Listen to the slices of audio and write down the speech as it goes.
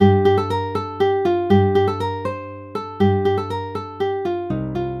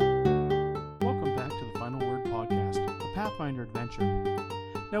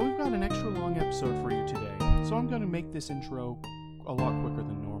this intro a lot quicker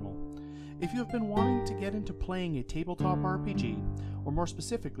than normal. If you have been wanting to get into playing a tabletop RPG, or more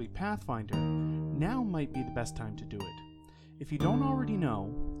specifically Pathfinder, now might be the best time to do it. If you don't already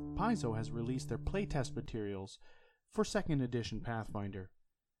know, Paizo has released their playtest materials for 2nd edition Pathfinder.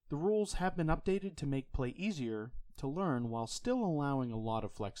 The rules have been updated to make play easier to learn while still allowing a lot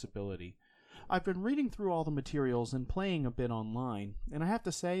of flexibility. I've been reading through all the materials and playing a bit online, and I have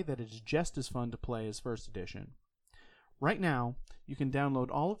to say that it's just as fun to play as 1st edition. Right now, you can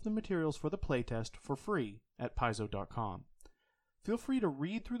download all of the materials for the playtest for free at Paizo.com. Feel free to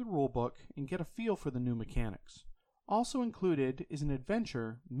read through the rulebook and get a feel for the new mechanics. Also included is an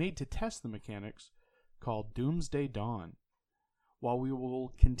adventure made to test the mechanics called Doomsday Dawn. While we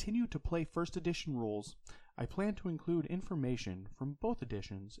will continue to play 1st edition rules, I plan to include information from both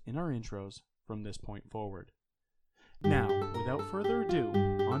editions in our intros from this point forward. Now, without further ado,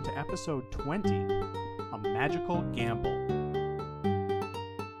 on to episode 20, A Magical Gamble.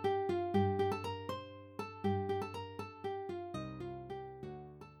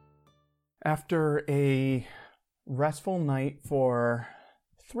 After a restful night for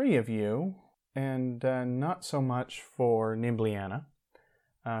 3 of you, and not so much for Nimbliana,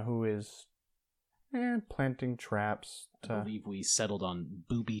 who is planting traps I believe we settled on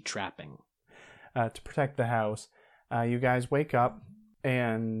booby trapping. To protect the house. You guys wake up,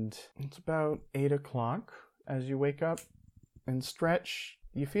 and it's about 8 o'clock. As you wake up and stretch,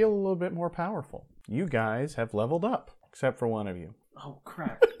 you feel a little bit more powerful. You guys have leveled up, except for one of you. Oh,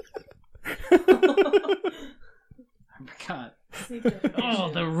 crap. I forgot.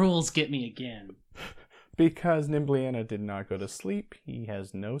 Oh, the rules get me again. Because Nimbliana did not go to sleep, he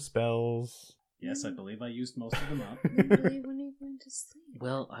has no spells. Yes, I believe I used most of them up. Really, when are you going to sleep?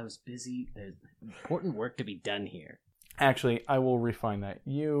 Well, I was busy. There's important work to be done here. Actually, I will refine that.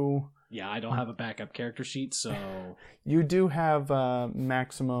 Yeah, I don't have a backup character sheet, so... You do have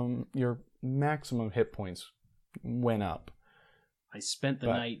your maximum hit points went up. I spent the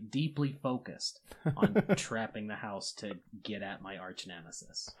night deeply focused on trapping the house to get at my arch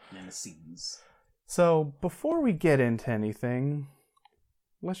nemesis. So, before we get into anything,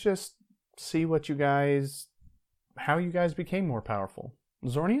 let's just see how you guys became more powerful.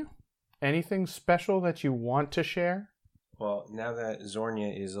 Zornia, anything special that you want to share? Well, now that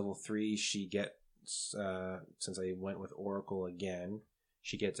Zornia is level 3, she gets, since I went with Oracle again,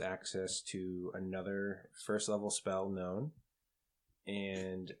 she gets access to another 1st level spell known,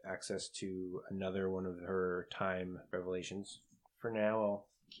 and access to another one of her time revelations. For now, I'll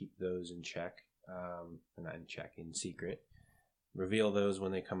keep those in check. Not in check, in secret. Reveal those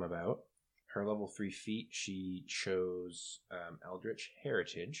when they come about. Her level 3 feat, she chose Eldritch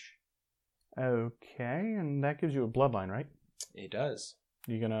Heritage. Okay, and that gives you a bloodline, right? It does.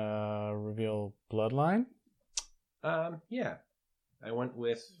 You gonna reveal bloodline? Yeah. I went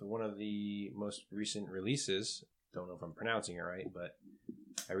with one of the most recent releases. Don't know if I'm pronouncing it right, but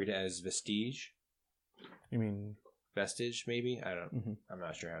I read it as Vestige. You mean... Vestige, maybe? Mm-hmm. I'm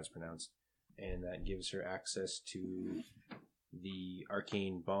not sure how it's pronounced. And that gives her access to the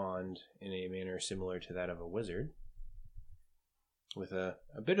arcane bond in a manner similar to that of a wizard, with a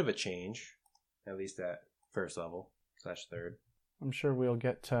bit of a change, at least at 1st level / 3rd. I'm sure we'll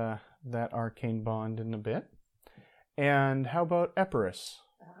get to that arcane bond in a bit. And how about Epirus?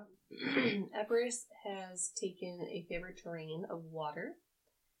 Epirus has taken a favorite terrain of water.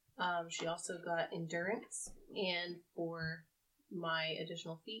 She also got endurance, and for my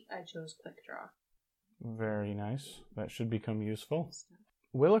additional feat, I chose quick draw. Very nice. That should become useful.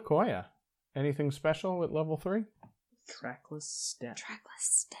 Willakoya, anything special at level 3? Trackless step.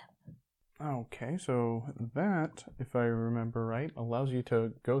 Okay, so that, if I remember right, allows you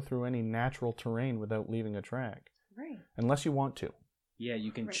to go through any natural terrain without leaving a track. Right. Unless you want to. Yeah,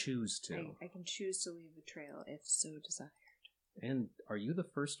 you can choose to. I can choose to leave a trail if so desired. And are you the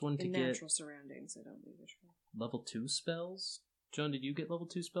first one to In get... natural surroundings, I don't leave a trail. Level 2 spells? John, did you get level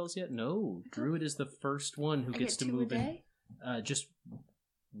 2 spells yet? No. Druid is the first one who gets to move in. Just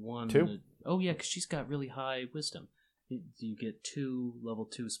one. 2? Oh, yeah, because she's got really high wisdom. You get 2 level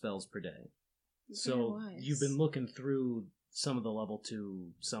 2 spells per day. So you've been looking through some of the level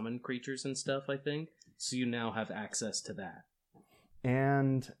 2 summon creatures and stuff, I think. So you now have access to that.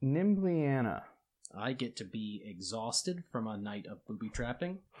 And Nimbliana. I get to be exhausted from a night of booby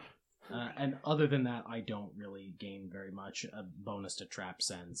trapping. And other than that, I don't really gain very much. A bonus to trap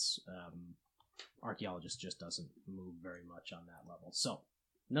sense. Archaeologist just doesn't move very much on that level. So,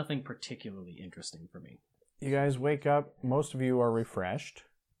 nothing particularly interesting for me. You guys wake up, most of you are refreshed,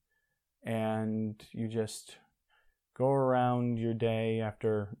 and you just go around your day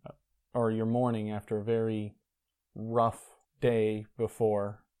after, or your morning after a very rough day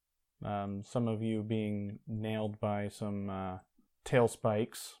before. Some of you being nailed by some tail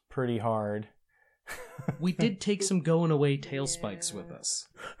spikes pretty hard. We did take some going away tail spikes with us.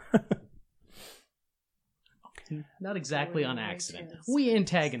 Not exactly on accident. We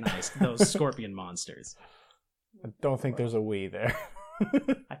antagonized those scorpion monsters. I don't think there's a we there.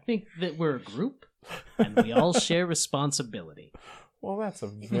 I think that we're a group, and we all share responsibility. Well, that's a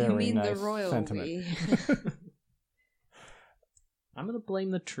You very mean nice the royal sentiment. we? I'm going to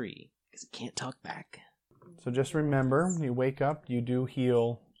blame the tree, because it can't talk back. So just remember, when you wake up, you do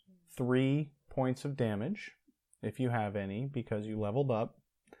heal 3 points of damage, if you have any, because you leveled up.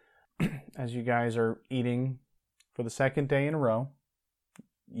 As you guys are eating for the second day in a row,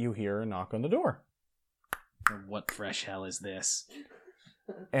 you hear a knock on the door. What fresh hell is this?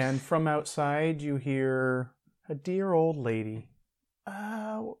 And from outside, you hear a dear old lady.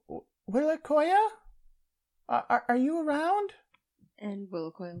 Willakoya? Are you around? And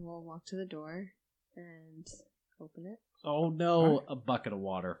Willacoil will walk to the door and open it. Oh no, a bucket of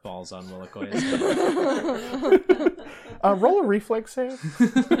water falls on Willakoya's head. Roll a reflex save.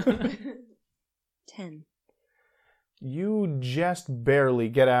 10. You just barely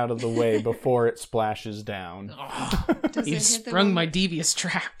get out of the way before it splashes down. Oh, Does you it hit the sprung one my that- devious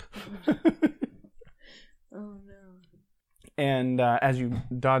trap. Oh no. And as you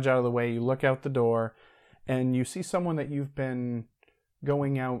dodge out of the way, you look out the door, and you see someone that you've been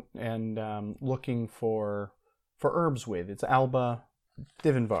going out and looking for herbs with. It's Alba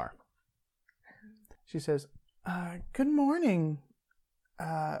Divinvar. She says, "Good morning,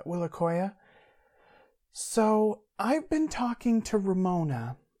 Willakoya. So I've been talking to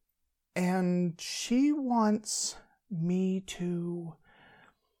Ramona, and she wants me to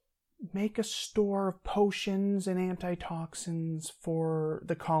make a store of potions and antitoxins for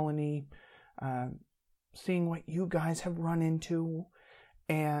the colony, seeing what you guys have run into,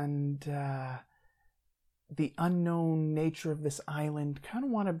 and the unknown nature of this island. Kind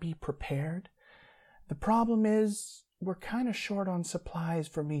of want to be prepared. The problem is we're kind of short on supplies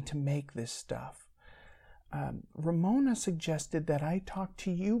for me to make this stuff. Ramona suggested that I talk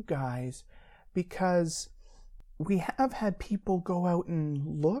to you guys because we have had people go out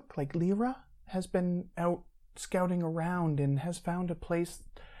and look, like Lyra has been out scouting around and has found a place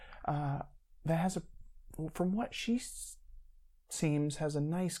that has from what she seems, has a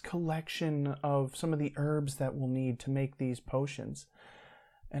nice collection of some of the herbs that we'll need to make these potions.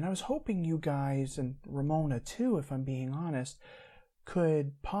 And I was hoping you guys, and Ramona too, if I'm being honest,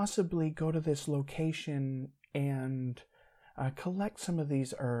 could possibly go to this location and collect some of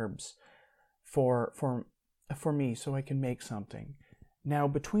these herbs for me so I can make something. Now,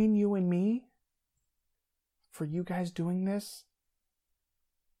 between you and me, for you guys doing this,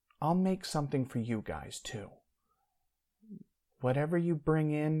 I'll make something for you guys too. Whatever you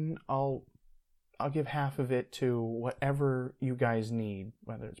bring in, I'll give half of it to whatever you guys need,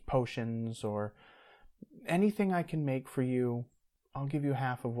 whether it's potions or anything I can make for you. I'll give you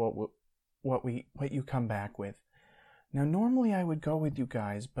half of what you come back with. Now, normally I would go with you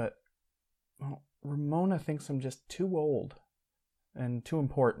guys, but Ramona thinks I'm just too old and too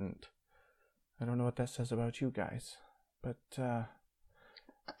important. I don't know what that says about you guys, but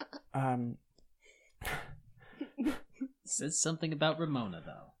Says something about Ramona,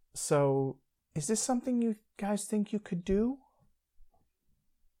 though. So, is this something you guys think you could do?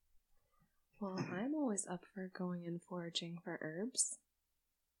 Well, I'm always up for going and foraging for herbs.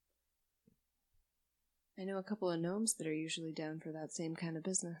 I know a couple of gnomes that are usually down for that same kind of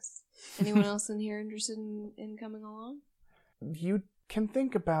business. Anyone else in here interested in coming along? You can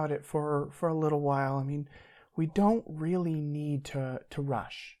think about it for a little while. I mean, we don't really need to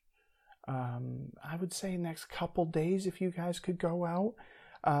rush. I would say next couple days if you guys could go out.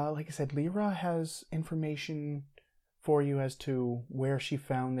 Like I said, Lyra has information for you as to where she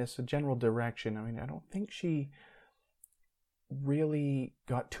found this, a general direction. I mean, I don't think she really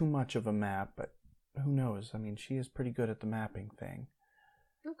got too much of a map, but who knows? I mean, she is pretty good at the mapping thing.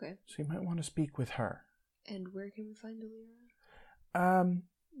 Okay. So you might want to speak with her. And where can we find Lyra?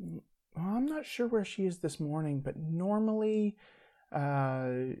 Well, I'm not sure where she is this morning, but normally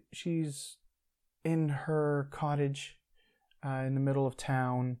she's in her cottage in the middle of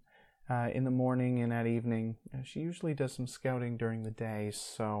town in the morning and at evening. She usually does some scouting during the day,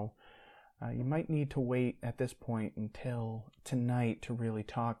 so you might need to wait at this point until tonight to really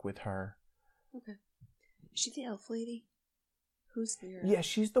talk with her. Okay. Is she the elf lady? Who's Lyra? Yeah,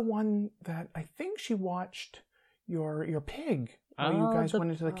 she's the one that I think she watched your pig while you guys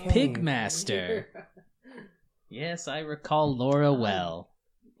went into the cave. Pig Master. Yes, I recall Laura well.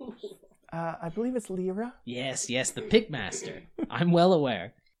 I believe it's Lyra. Yes, the Pigmaster. I'm well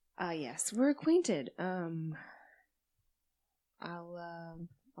aware. Yes, we're acquainted. I'll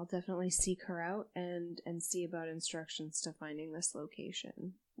definitely seek her out and see about instructions to finding this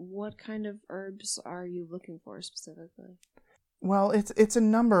location. What kind of herbs are you looking for specifically? Well, it's a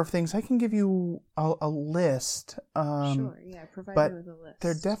number of things. I can give you a list. Sure, yeah, provide but me with a list.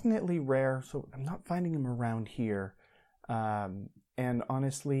 They're definitely rare, so I'm not finding them around here. And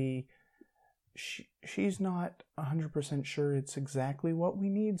honestly, she's not 100% sure it's exactly what we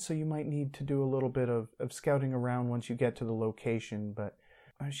need, so you might need to do a little bit of scouting around once you get to the location. But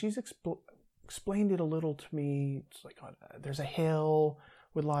she's explained it a little to me. It's like there's a hill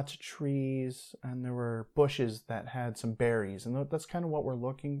with lots of trees, and there were bushes that had some berries, and that's kind of what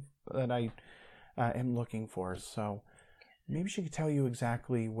I am looking for. So maybe she could tell you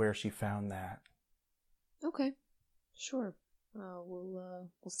exactly where she found that. Okay, sure. We'll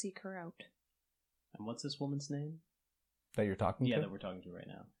seek her out. And what's this woman's name? That you're talking to? Yeah, that we're talking to right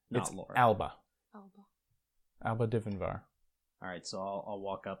now. Not It's Laura. Alba Divinvar. All right, so I'll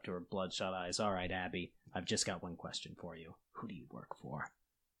walk up to her, bloodshot eyes. All right, Abby, I've just got one question for you. Who do you work for?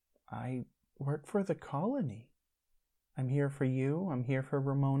 I work for the colony. I'm here for you. I'm here for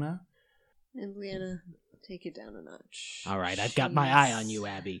Ramona. And Leanna, take it down a notch. All right, I've got my eye on you,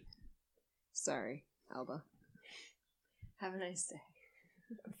 Abby. Sorry, Alba. Have a nice day.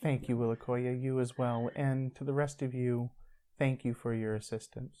 Thank you, Willakoya. You as well. And to the rest of you, thank you for your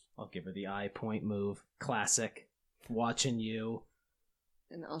assistance. I'll give her the eye point move. Classic. Watching you.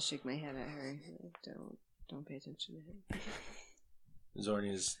 And I'll shake my head at her. Don't pay attention to him.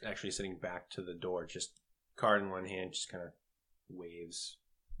 Zornia is actually sitting back to the door, just card in one hand, just kind of waves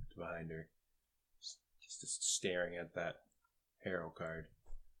behind her, just staring at that Harrow card.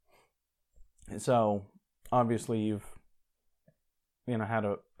 So, obviously, you've had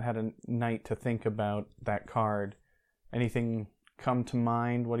a night to think about that card. Anything come to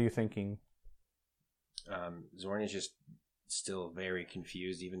mind? What are you thinking? Zornia's just still very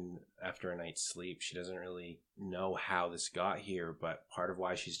confused, even after a night's sleep. She doesn't really know how this got here, but part of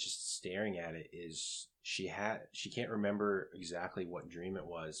why she's just staring at it is she can't remember exactly what dream it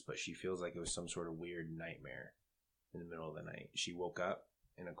was, but she feels like it was some sort of weird nightmare in the middle of the night. She woke up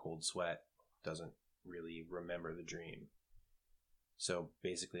in a cold sweat, doesn't really remember the dream. So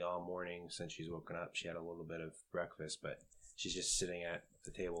basically all morning since she's woken up, she had a little bit of breakfast, but she's just sitting at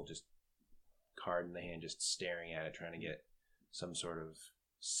the table, just card in the hand, just staring at it, trying to get some sort of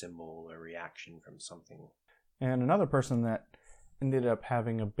symbol or reaction from something. And another person that ended up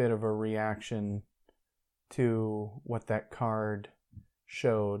having a bit of a reaction to what that card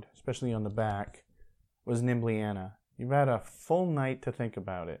showed, especially on the back, was Nimbliana. You've had a full night to think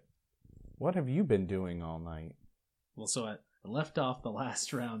about it. What have you been doing all night? Well, so I left off the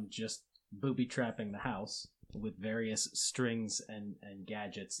last round just booby-trapping the house with various strings and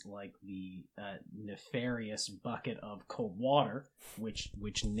gadgets like the nefarious bucket of cold water, which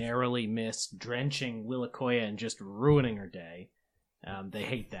narrowly missed drenching Willakoya and just ruining her day. They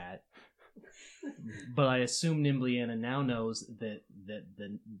hate that. But I assume Nimbliana now knows that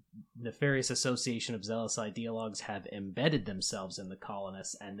the nefarious association of zealous ideologues have embedded themselves in the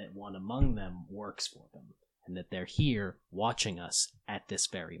colonists, and that one among them works for them, and that they're here watching us at this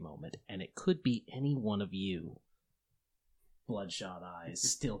very moment, and it could be any one of you. Bloodshot eyes,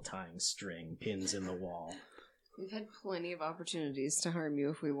 still tying string, pins in the wall. We've had plenty of opportunities to harm you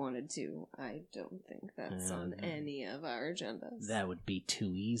if we wanted to. I don't think that's on any of our agendas. That would be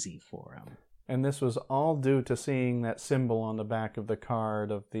too easy for him. And this was all due to seeing that symbol on the back of the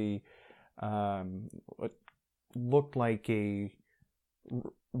card of the what looked like a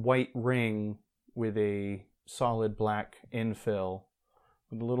white ring with a solid black infill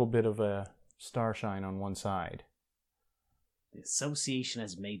with a little bit of a starshine on one side. The association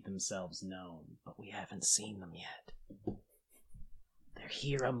has made themselves known, but we haven't seen them yet. They're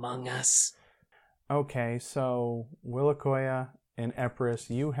here among us. Okay, so Willakoya and Epirus,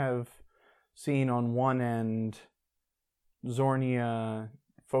 you have seen on one end Zornia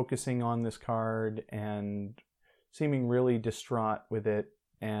focusing on this card and seeming really distraught with it,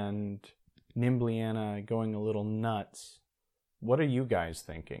 and Nimbliana going a little nuts. What are you guys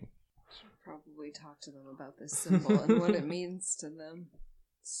thinking? Should probably talk to them about this symbol and what it means to them.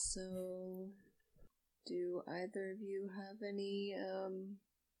 So, do either of you have any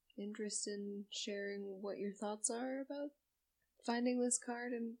interest in sharing what your thoughts are about finding this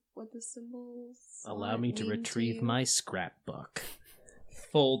card and what the symbols Allow me to mean retrieve you? my scrapbook.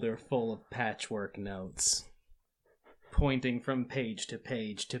 Folder full of patchwork notes. pointing from page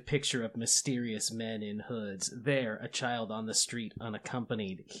to picture of mysterious men in hoods. There, a child on the street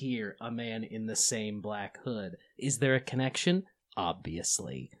unaccompanied. Here, a man in the same black hood. Is there a connection?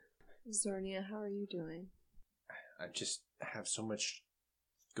 Obviously. Zornia, how are you doing? I just have so much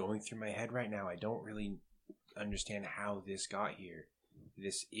going through my head right now. I don't really understand how this got here.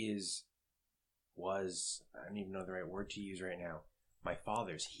 This was, I don't even know the right word to use right now. My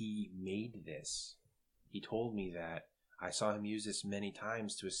father's. He made this. He told me that. I saw him use this many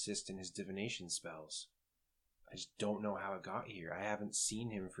times to assist in his divination spells. I just don't know how it got here. I haven't seen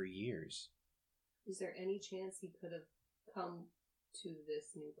him for years. Is there any chance he could have come to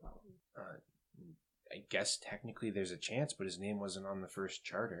this new colony? I guess technically there's a chance, but his name wasn't on the first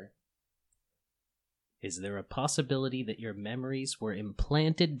charter. Is there a possibility that your memories were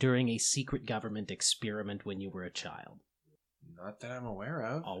implanted during a secret government experiment when you were a child? Not that I'm aware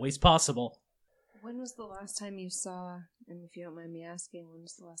of. Always possible. When was the last time you saw, and if you don't mind me asking, when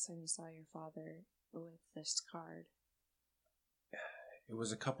was the last time you saw your father with this card? It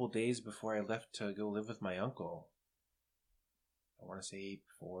was a couple days before I left to go live with my uncle. I want to say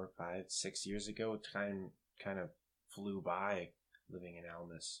 4, 5, 6 years ago. Time kind of flew by living in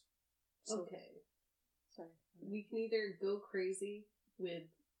Almas. Okay. Sorry. We can either go crazy with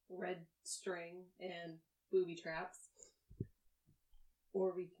red string and booby traps,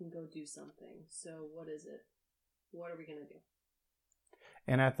 or we can go do something. So what is it? What are we going to do?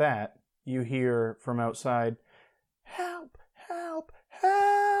 And at that, you hear from outside, "Help! Help!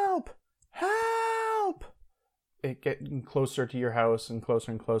 Help! Help!" It getting closer to your house and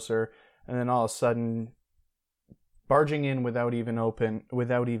closer, and then all of a sudden, barging in without even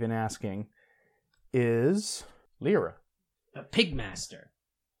asking, is Lyra. A pigmaster.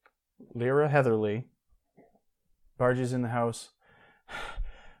 Lyra Heatherly barges in the house,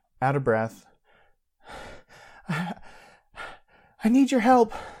 out of breath. "I need your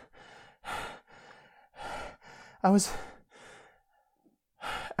help. I was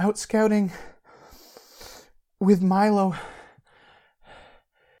out scouting with Milo,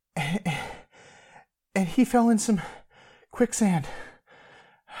 and he fell in some quicksand.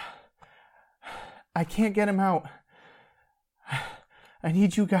 I can't get him out. I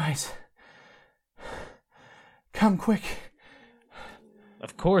need you guys. Come quick."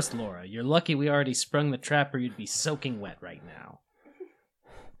 Of course, Laura. You're lucky we already sprung the trap or you'd be soaking wet right now.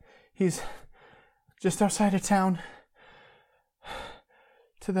 He's just outside of town.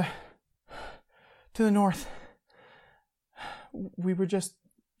 To the north. We were just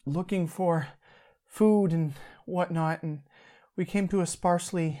looking for food and whatnot, and we came to a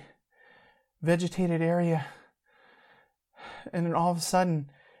sparsely vegetated area. And then all of a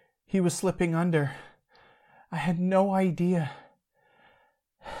sudden, he was slipping under. I had no idea.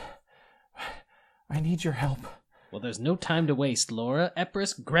 I need your help. Well, there's no time to waste, Laura.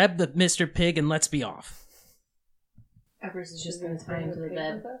 Epirus, grab the Mr. Pig and let's be off. Epirus is just going to tie him to the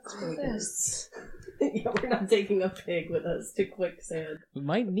bed. This. Yeah, we're not taking a pig with us to quicksand. We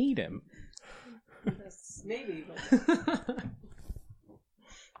might need him. Maybe, but...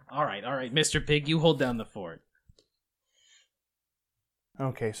 All right, Mr. Pig, you hold down the fort.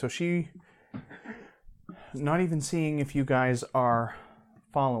 Okay, so she, not even seeing if you guys are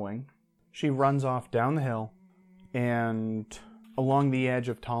following, she runs off down the hill and along the edge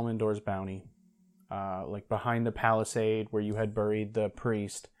of Talmendor's bounty, like behind the palisade where you had buried the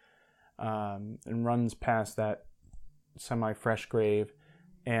priest, and runs past that semi-fresh grave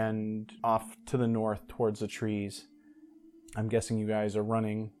and off to the north towards the trees. I'm guessing you guys are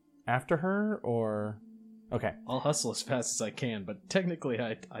running after her, or... Okay. I'll hustle as fast as I can, but technically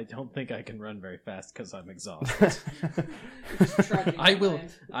I don't think I can run very fast because I'm exhausted. I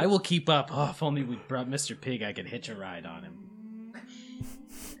will keep up. Oh, if only we brought Mr. Pig, I could hitch a ride on him.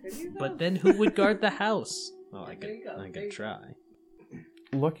 But then who would guard the house? Well, I could try.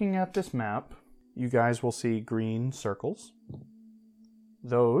 Looking at this map, you guys will see green circles.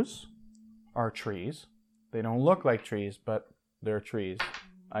 Those are trees. They don't look like trees, but they're trees.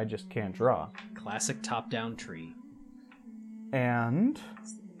 I just can't draw. Classic top-down tree. And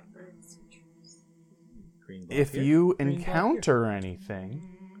Green block if here. you Green block encounter anything,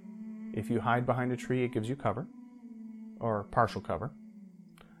 if you hide behind a tree, it gives you cover, or partial cover.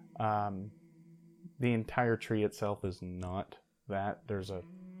 The entire tree itself is not that. There's a...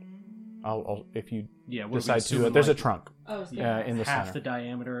 I'll if you decide to do it, there's a trunk in the half center. the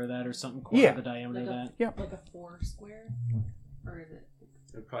diameter of that or something, quarter the diameter of that. Yep. Like a 4 square? Or is it?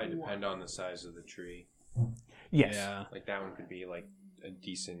 It would probably depend on the size of the tree. Yes. Yeah. Like that one could be like a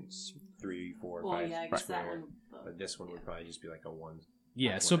decent 3, 4, Well, 5 yeah, I guess that square. one. But this one would probably just be like a 1.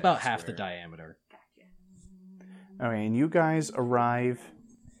 Yeah, so One about half half the square. diameter. Okay, and you guys arrive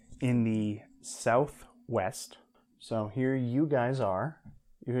in the southwest. So here you guys are.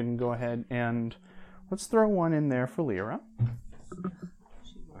 You can go ahead and let's throw one in there for Lyra.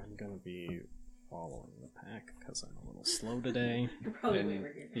 I'm gonna be following the pack because I'm a little slow today. You're probably And- way over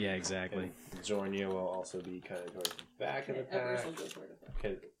here. Yeah, exactly. And Zornia will also be kind of towards the back of the Everest pack will go toward the back.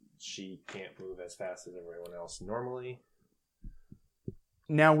 because she can't move as fast as everyone else normally.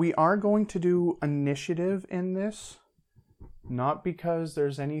 Now we are going to do initiative in this, not because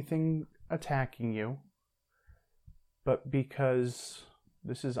there's anything attacking you, but because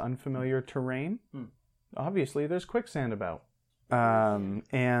this is unfamiliar terrain. Obviously, there's quicksand about. And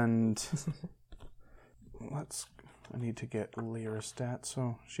I need to get Lyra's stats,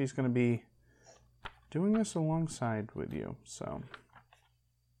 so she's going to be doing this alongside with you. So,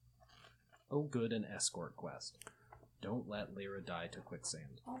 Oh, good, an escort quest. Don't let Lyra die to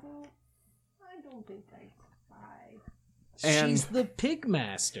quicksand. Although, I don't think I cry. And- She's the pig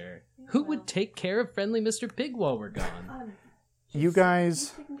master. Who would take care of friendly Mr. Pig while we're gone? you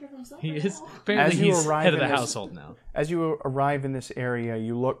guys, Taking care of himself He right is. now. Apparently, As you he's arrive head of the in this- household now. as you arrive in this area,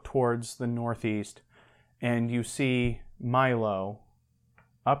 you look towards the northeast and you see Milo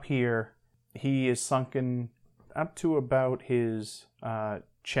up here. He is sunken up to about his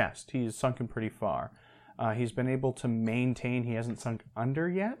chest. He is sunken pretty far. He's been able to maintain, he hasn't sunk under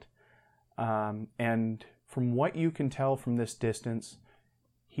yet. And from what you can tell from this distance,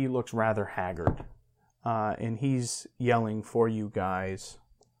 he looks rather haggard. And he's yelling for you guys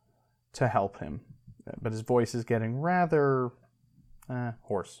to help him. But his voice is getting rather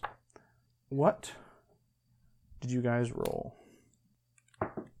hoarse. What did you guys roll?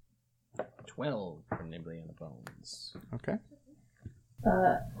 12 for Nibbly and the Bones. Okay.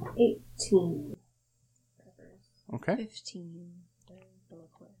 18. Okay. 15.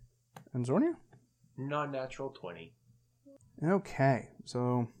 And Zornia? Non-natural 20. Okay.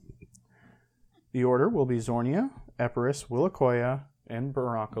 So the order will be Zornia, Epirus, Willakoya, and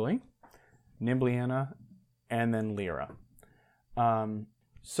Broccoli, Nimbliana, and then Lyra.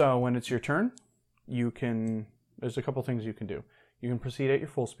 So when it's your turn, there's a couple things you can do. You can proceed at your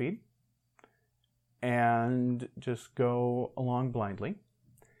full speed and just go along blindly.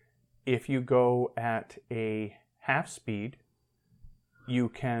 If you go at a half speed, you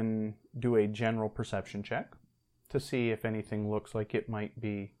can do a general perception check to see if anything looks like it might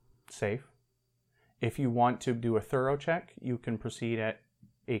be safe. If you want to do a thorough check, you can proceed at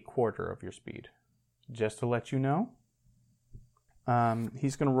a quarter of your speed. Just to let you know,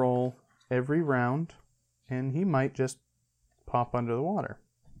 he's going to roll every round, and he might just pop under the water.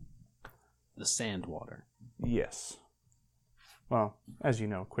 The sand water. Yes. Well, as you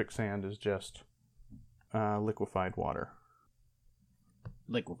know, quicksand is just liquefied water.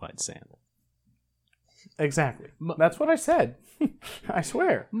 Liquefied sand. Exactly. That's what I said. I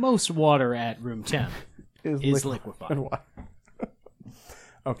swear. Most water at room temp is liquefied. water.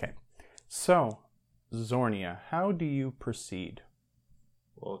 Okay. So, Zornia, how do you proceed?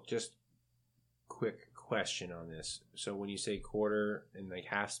 Well, just quick question on this. So when you say quarter and like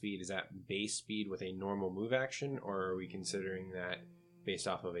half speed, is that base speed with a normal move action, or are we considering that based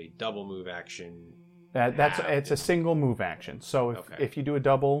off of a double move action? It's a single move action. So if you do a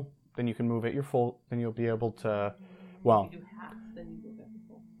double, then you can move at your full. Then you'll be able to. Well, If you do half, then you go back to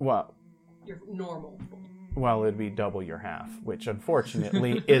full. well, Your normal full. well, it'd be double your half, which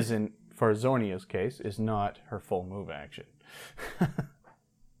unfortunately isn't for Zornia's case. Is not her full move action.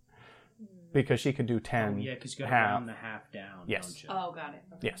 Because she could do 10 Oh, yeah, because you got to half. round the half down, Yes. don't you? Oh, got it.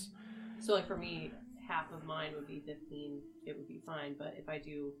 Okay. Yes. So, like, for me, half of mine would be 15. It would be fine. But if I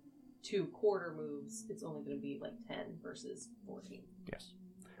do 2 quarter moves, it's only going to be, like, 10 versus 14. Yes.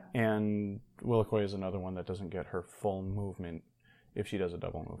 And Willakoy is another one that doesn't get her full movement if she does a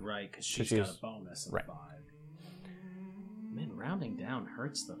double move. Right, because she's she's- got a bonus of right. 5. Man, rounding down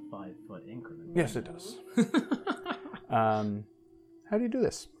hurts the 5-foot increment. Yes, it does. How do you do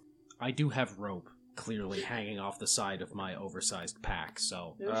this? I do have rope clearly hanging off the side of my oversized pack,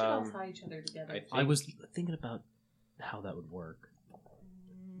 so Maybe we should all tie each other together. I was thinking about how that would work.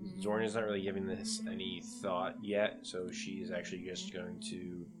 Zornia's not really giving this any thought yet, so she's actually just going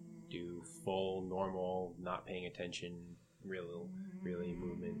to do full, normal, not paying attention, really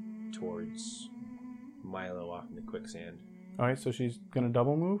movement towards Milo off in the quicksand. All right, so she's going to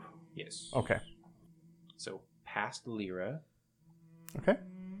double move? Yes. Okay. So past Lyra, Okay.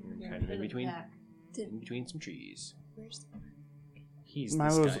 and Yeah, kind of in the between, back. some trees. Where's He's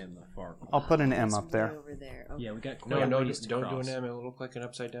Milo's- this guy in the far corner. I'll put an M It's up there. way over there. Okay. Yeah, we got No, quite a no, ways to don't do cross. an M. It'll look like an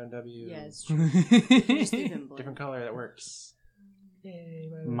upside down W. Yeah, it's true. Just leave him blank. Different color. That works. Yay,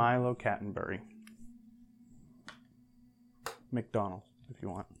 Milo Cattenbury. McDonald, if you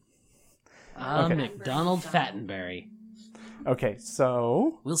want. Okay. McDonald Fattenberry. Okay,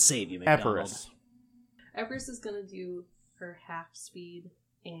 so We'll save you, McDonald. Epirus. Epirus is going to do her half speed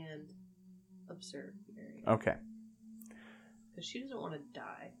and observe the area. Okay. Because she doesn't want to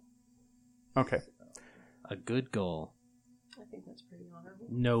die. Okay. A good goal. I think that's pretty honorable.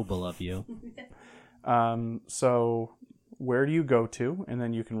 Noble of you. So where do you go to? And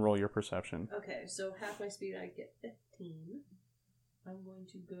then you can roll your perception. Okay, so half my speed, I get 15. I'm going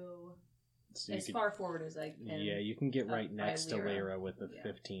to go So you as could- far forward as I can. Yeah, you can get right by next to Lyra. Lyra with the Yeah,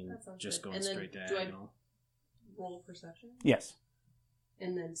 15, that sounds just good. going And then straight do I- diagonal. Roll perception, Yes.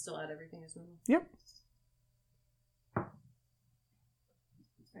 and then still add everything as normal. Yep.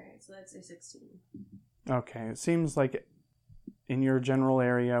 Alright, so that's a 16. Okay. It seems like in your general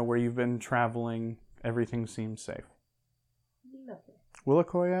area where you've been traveling, everything seems safe. Lovely.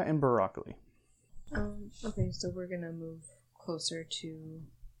 Willakoya and Broccoli. Okay, so we're gonna move closer to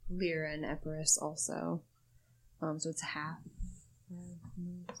Lyra and Epirus also. So it's half.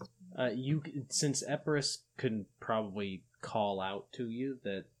 You since Epirus could probably call out to you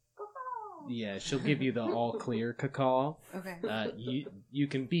that. Yeah, she'll give you the all clear cacaw. Okay. You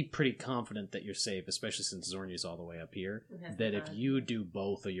can be pretty confident that you're safe, especially since Zornia's all the way up here. Okay. That if you do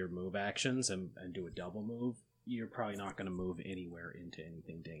both of your move actions and do a double move, you're probably not going to move anywhere into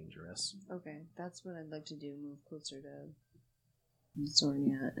anything dangerous. Okay, that's what I'd like to do. Move closer to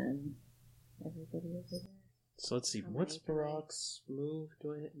Zornia and everybody over there. So let's see, How what's many can I- Barak's move?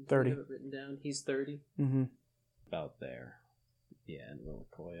 Do I 30. have it written down? He's 30? Mm-hmm. About there. Yeah, and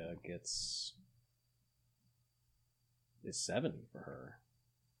Willakoya gets... is 70 for her.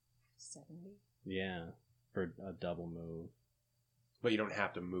 70. Yeah, for a double move. But you don't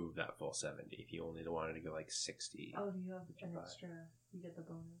have to move that full 70 if you only wanted to go like 60. Oh, do you have an Five. extra? You get the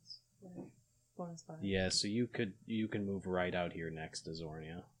bonus. Right. Bonus 5. Yeah, so you can move right out here next to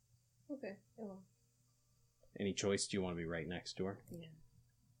Zornia. Okay. Well, Any choice? Do you want to be right next to her? yeah.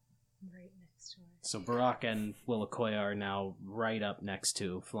 Right next to her. So Barak and Willakoya are now right up next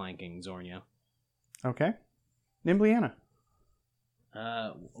to flanking Zornia. Okay. Nimbliana.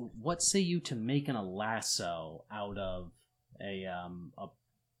 What say you to making a lasso out of a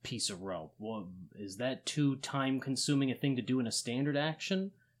piece of rope? Well, is that too time-consuming a thing to do in a standard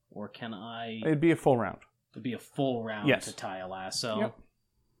action, or can I? It'd be a full round. It'd be a full round Yes. to tie a lasso. Yep.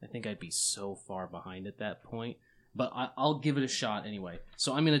 I think I'd be so far behind at that point, but I'll give it a shot anyway.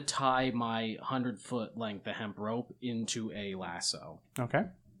 So I'm going to tie my 100-foot length of hemp rope into a lasso, Okay.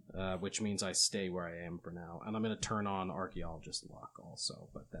 which means I stay where I am for now. And I'm going to turn on Archaeologist Luck also,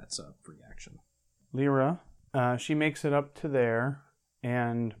 but that's a free action. Lyra, she makes it up to there,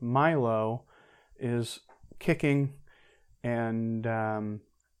 and Milo is kicking, and Can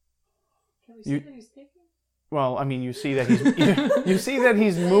we see You- that he's kicking? well, I mean, you see that he's you see that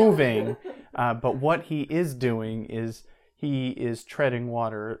he's moving, but what he is doing is he is treading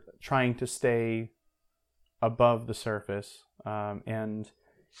water, trying to stay above the surface, and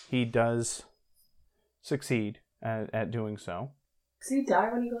he does succeed at doing so. Does he die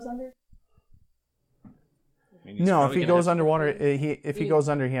when he goes under? I mean, he's No, if probably he gonna goes have underwater, if he goes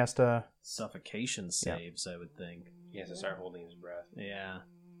under, he has to. suffocation saves, I would think. He has to start holding his breath. Yeah.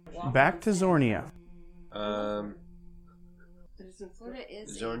 Back to Zornia. Florida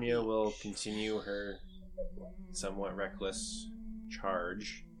is Zornia will continue her somewhat reckless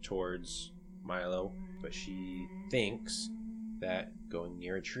charge towards Milo, but she thinks that going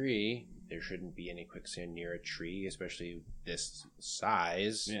near a tree, there shouldn't be any quicksand near a tree, especially this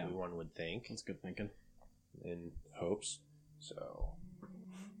size, Yeah. one would think, That's good thinking. in hopes. So,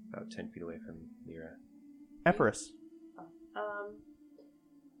 about 10 feet away from Lyra. Epirus.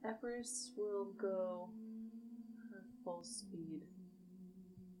 Epirus will go her full speed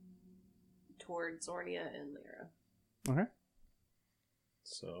towards Zornia and Lyra. Okay.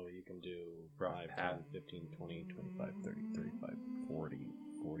 So you can do 5, 10, 15, 20, 25, 30, 35, 40,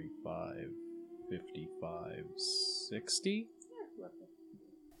 45, 55, 60. Yeah, lovely.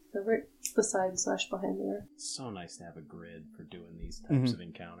 So right beside / behind Lyra. So nice to have a grid for doing these types of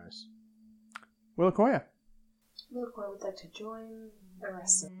encounters. Willakoya. Wilkor would like to join the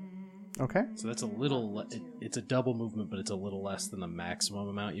rest of them. Okay. So that's a little, it's a double movement, but it's a little less than the maximum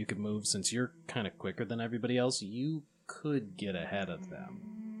amount you could move. Since you're kind of quicker than everybody else, you could get ahead of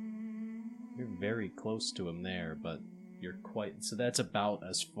them. You're very close to him there, but you're quite, so that's about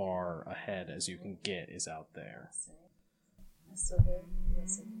as far ahead as you can get is out there. I'm still here.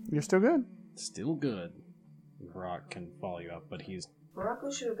 Listen. You're still good. Still good. Rock can follow you up, but he's,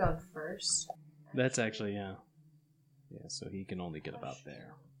 Morocco should have gone first. that's actually, yeah. Yeah, so he can only get about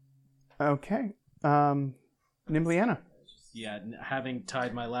there. Okay. Nimbliana. Yeah, having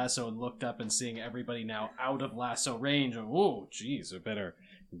tied my lasso and looked up and seeing everybody now out of lasso range, oh, jeez, I better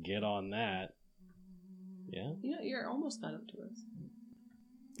get on that. Yeah? You know, you're almost caught up to us.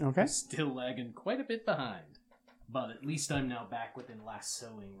 Okay. I'm still lagging quite a bit behind. But at least I'm now back within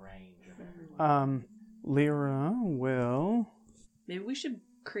lassoing range of everyone. Lyra will. Maybe we should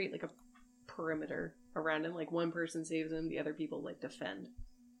create like a perimeter around him. Like one person saves him, the other people like defend.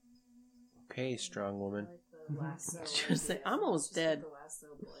 Okay, strong woman. Just say, I'm almost dead.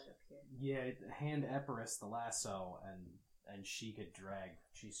 Yeah, hand Epirus the lasso, and she could drag.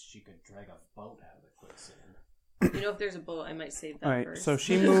 She could drag a boat out of the quicksand. You know, if there's a boat, I might save that All right, first. so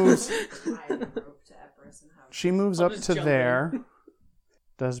she moves. She moves I'll up just to jump there, in.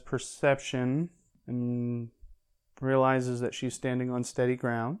 does perception, and realizes that she's standing on steady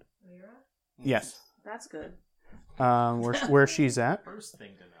ground. Yes, That's good. where she's at. First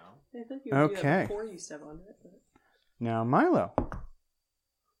thing to know. I thought you would do Okay. that before you step on it. But... Now Milo.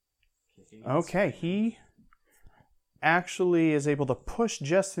 Okay, he actually is able to push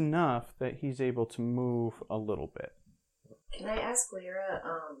just enough that he's able to move a little bit. Can I ask Lyra,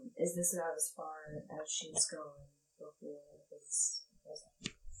 is this about as far as she's gone before it's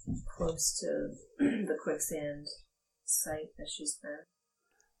close to the quicksand site as she's been?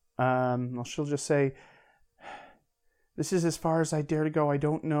 Well, she'll just say, "This is as far as I dare to go. I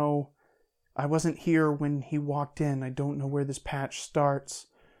don't know. I wasn't here when he walked in. I don't know where this patch starts."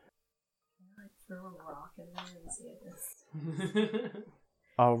 Can I throw a rock in there and see if it's...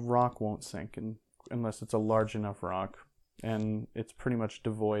 A rock won't sink unless it's a large enough rock, and it's pretty much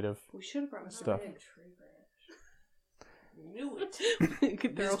devoid of We should have brought Mr. stuff. Big. Knew it. We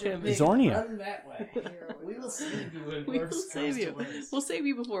could throw him in. Zornia. Run that way. We will save you in We will worst save comes you. to worst. We'll save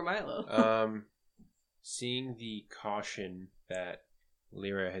you before Milo. Seeing the caution that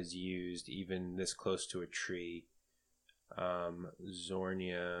Lyra has used, even this close to a tree,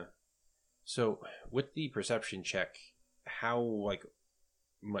 Zornia. So, with the perception check, how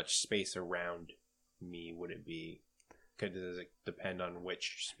much space around me would it be? Does it depend on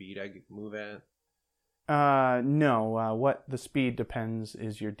which speed I move at? No. What the speed depends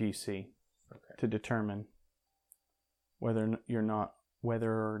is your DC Okay. to determine whether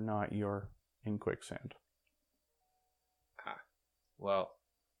or not you're in quicksand. Well,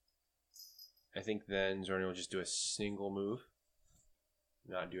 I think then Zornia will just do a single move,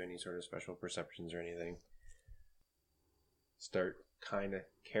 not do any sort of special perceptions or anything. Start kind of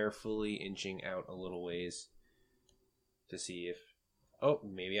carefully inching out a little ways to see if,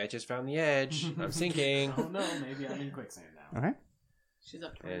 maybe I just found the edge. I'm sinking. Oh no, maybe I'm in quicksand now. Okay. She's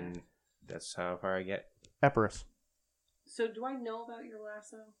up to And that's how far I get. Epirus. So do I know about your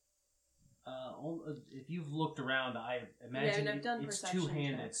lasso? If you've looked around, I imagine I've done it's perception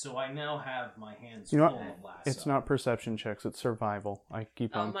two-handed, checks. so I now have my hands You know full what? of lasso. It's not perception checks, it's survival. I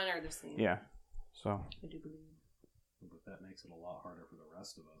keep Oh, on. mine are the same. Yeah. So, I do believe. But that makes it a lot harder for the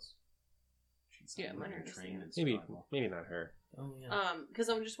rest of us. She's Yeah, mine are the trained in Maybe survival. not her. Oh yeah. Because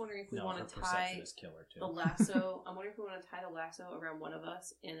I'm just wondering if we No, want her to perception tie is killer too. the lasso. I'm wondering if we want to tie the lasso around one of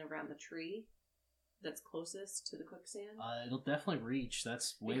us and around the tree that's closest to the quicksand. It'll definitely reach.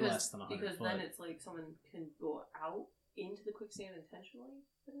 That's way less than 100 because foot. then it's like someone can go out into the quicksand intentionally,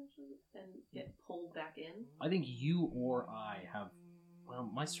 potentially, and get pulled back in. I think you or I have.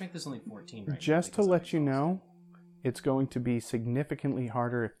 Well, my strength is only 14 right now. just to because I'm let you exhausted. know, it's going to be significantly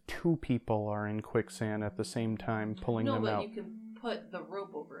harder if two people are in quicksand at the same time pulling No, them but out. you can put the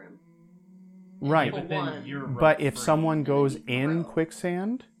rope over him. Right. But then One. you're But rope if free. someone goes then you in throw.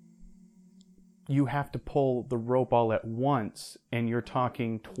 quicksand, you have to pull the rope all at once, and you're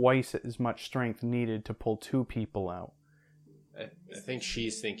talking twice as much strength needed to pull two people out. I think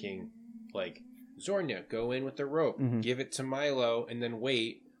she's thinking, Zornia, go in with the rope, Mhm. give it to Milo, and then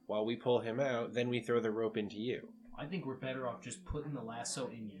wait while we pull him out, then we throw the rope into you. I think we're better off just putting the lasso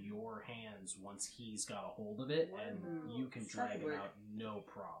in your hands once he's got a hold of it, and you can drag him out no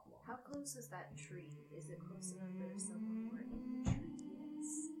problem. How close is that tree? Is it close enough that if someone were in the tree is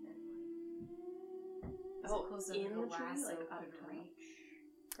it close enough in that the the tree, lasso like up could top? reach?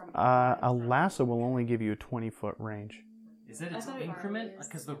 From A lasso will only give you a 20-foot range. Is that I its thought it increment? was-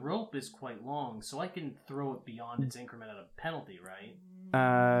 Because the rope is quite long, so I can throw it beyond its increment at a penalty, right?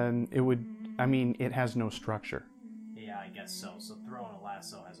 It has no structure. Yeah, I guess so. So throwing a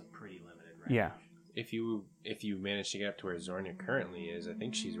lasso has a pretty limited range. Yeah. If you manage to get up to where Zornia currently is, I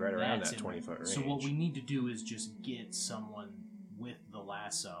think she's right around That's that in 20-foot range. So what we need to do is just get someone with the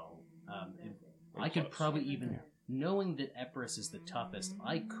lasso. I could close. probably even, knowing that Epirus is the toughest,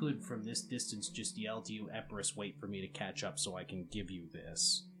 I could from this distance just yell to you, Epirus, wait for me to catch up so I can give you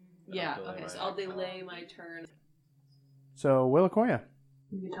this. Yeah, delay okay, my so I'll action. delay my turn. So, Willakoya.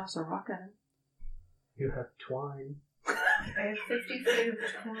 You can toss a rock at him. You have twine. I have 50 feet of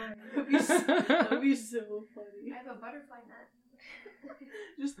twine. That'd be so funny. I have a butterfly net.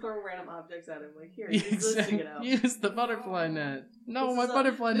 Just throw random objects at him. Like, here, use this to get out. Use the butterfly net. No, This my is a-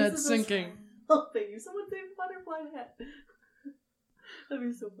 butterfly this net's is a sinking. Oh, thank you. Someone say butterfly net. That'd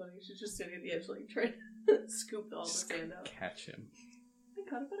be so funny. She's just sitting at the edge, like, trying to scoop all the Just sand out. catch him. I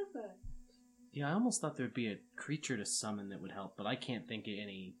caught a butterfly. Yeah, I almost thought there'd be a creature to summon that would help, but I can't think of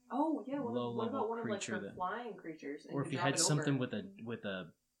any. Oh, yeah. What Low-level about one of, like, creature her that- flying creatures? And Or if you drop had it something over? with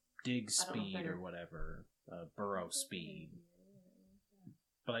a dig I don't know if speed they're- or whatever, burrow speed.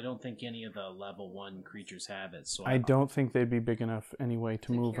 But I don't think any of the level 1 creatures have it. So I don't think they'd be big enough anyway to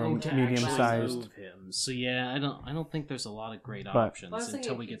To move carry him him. medium-sized. move him. So yeah, I don't think there's a lot of great But- options Well, I was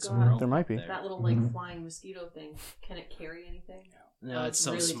thinking until if we you get got- some growth There might up be. there. That little, like, flying mosquito thing. Can it carry anything? No, it's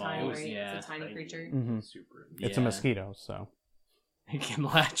so really small. tiny, right? Yeah, It's a tiny creature. hmm Super. It's a mosquito, so. You can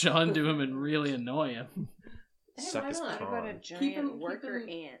latch onto him and really annoy him. Hey, Suck why his not? What about a Keep giant him- keep worker him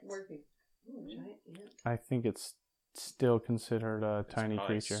ant? Working. Ooh, giant ant. I think it's still considered a It's tiny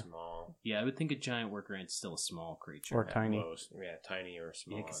probably creature. Small. Yeah, I would think a giant worker ant's still a small creature. Or At tiny. most. Yeah, tiny or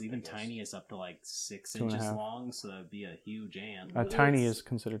small. Yeah, because I even guess. tiny is up to like 6 2.5. inches long, so that'd be a huge ant. A Maybe tiny it's- is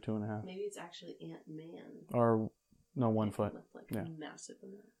considered 2.5. Maybe it's actually Ant-Man. Or, no, 1 foot. Like, Yeah. massive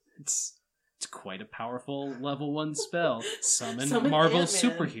in that. It's quite a powerful level 1 spell. Summon Summon Marvel Ant-Man.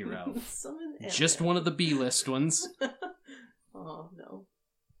 superhero. Summon Ant-Man. Just one of the B-list ones. Oh, no.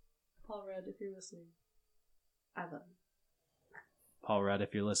 Paul Rudd, if you're listening, I love you. Paul Rudd,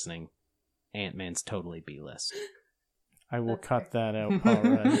 if you're listening, Ant-Man's totally B-list. I will That's cut fair. that out, Paul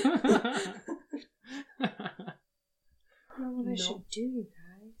Rudd. I don't know what I No. should do,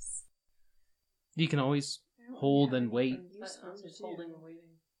 guys. You can always I don't hold have and wait. anything But useful I'm to just do. holding and waiting.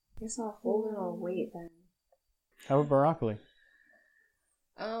 Guess I'll hold and I'll wait then. How about broccoli?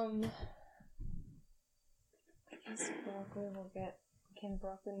 I guess broccoli will get. Can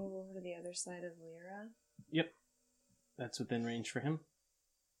broccoli move over to the other side of Lyra? Yep. That's within range for him.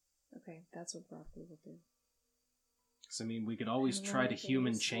 Okay, that's what broccoli will do. So, I mean, we could always I don't know try to anything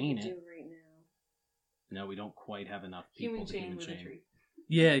human useful chain to it. do right now. No, we don't quite have enough people Human to chain human with chain. a tree.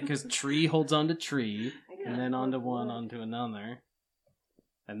 Yeah, because tree holds onto tree, I got and then onto one, wood. onto another,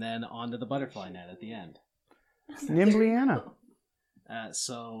 and then onto the butterfly net at the end. Nimbliana.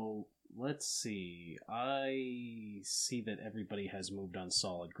 So let's see. I see that everybody has moved on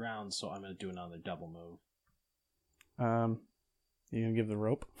solid ground, so I'm going to do another double move. You gonna give the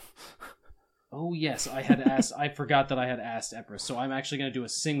rope? Oh yes, I had asked. I forgot that I had asked Epirus, so I'm actually going to do a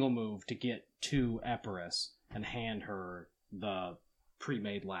single move to get to Epirus and hand her the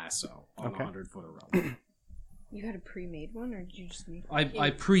pre-made lasso on Okay. the 100-footer rope. You had a pre-made one, or did you just make? I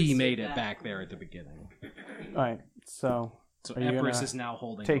pre-made it back there at the beginning. Alright, so So Are you Epirus gonna is now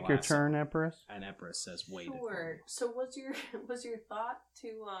holding take the your lasso, turn, Epirus. and Epirus says, "Wait." Sure. So was your thought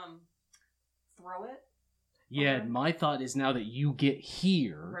to throw it? Yeah, Okay. my thought is now that you get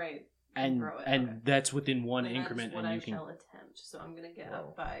here, Right. and Throw it, and okay. that's within one Then increment, that's what and I you can. shall attempt. So I'm gonna get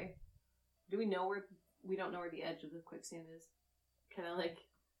up by. Do we know where? We don't know where the edge of the quicksand is. Kind of like.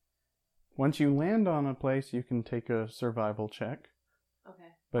 Once you land on a place, you can take a survival check, Okay.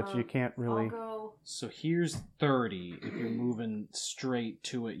 but you can't really. I'll go. So here's 30. If you're moving straight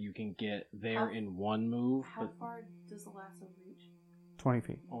to it, you can get there How- in one move, How but far does the lasso reach? 20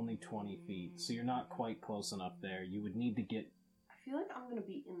 feet. only 20 feet. So you're not quite close enough there. You would need to get. I feel like I'm gonna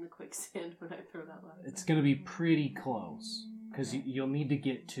be in the quicksand when I throw that lasso. It's going to be pretty close because you'll need to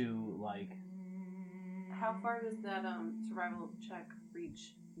get to like. How far does that survival check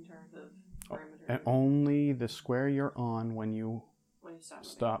reach in terms of perimeter? And only the square you're on when you When you stop.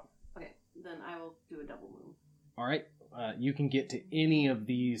 stop. Okay, then I will do a double move. All right, you can get to any of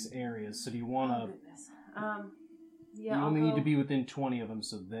these areas. So do you want Oh to? goodness. Yeah. You I'll only need to go, be within 20 of them.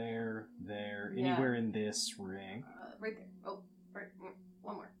 So there, Yeah. anywhere in this ring. right there. Oh, right.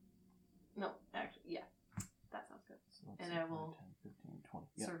 One more. No, actually, yeah. That sounds good. So let's And see, I will 10, 15, 20.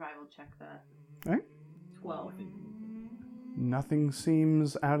 Yeah. Survival check that. Alright. 12. Nothing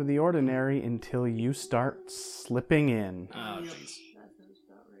seems out of the ordinary until you start slipping in. Oh, Yep, jeez. that sounds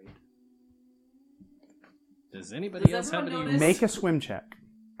about right. Does anybody Does else have everyone any? notice? Make a swim check.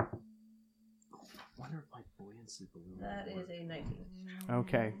 Wonder if my buoyancy balloon. That would is work. a 19.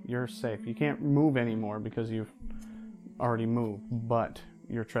 Okay, you're safe. You can't move anymore because you've already moved, but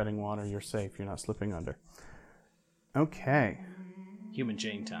you're treading water. You're safe. You're not slipping under. Okay. Human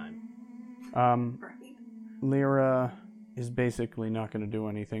chain time. Right. Lyra is basically not going to do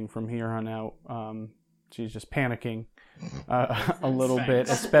anything from here on out. She's just panicking a little bit,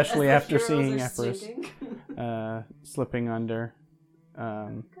 Thanks. especially As the after heroes seeing are Epirus. sinking. slipping under.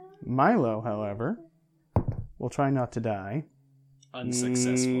 Milo, however, will try not to die.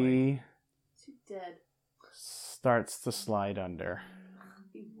 Unsuccessfully. Too dead. Starts to slide under.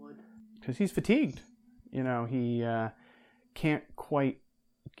 He would. Because he's fatigued. You know, he can't quite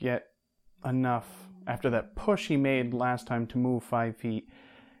get enough after that push he made last time to move 5 feet.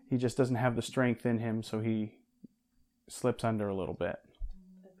 He just doesn't have the strength in him, so he slips under a little bit.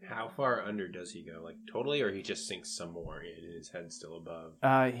 How far under does he go? Like totally, or he just sinks some more and his head's still above?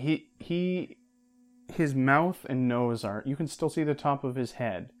 His mouth and nose are, you can still see the top of his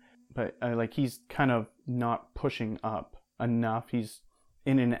head, but like he's kind of not pushing up enough. He's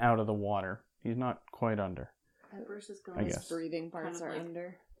in and out of the water. He's not quite under. Everest is I going guess. to Breathing parts Kind of are like-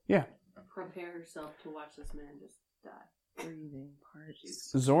 under. Yeah. prepare herself to watch this man just die. Breathing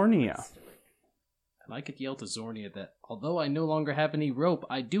parts. Zornia. And I could yell to Zornia that although I no longer have any rope,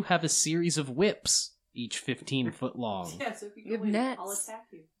 I do have a series of whips, each 15 foot long. Yeah, so if you You go have in, I'll nets. attack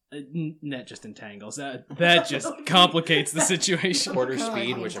you. Net just entangles. That just complicates the situation. Quarter Come on,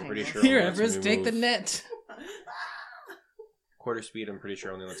 speed, which I'm pretty sure Here, only lets me Everest, take the move- net. Quarter speed, I'm pretty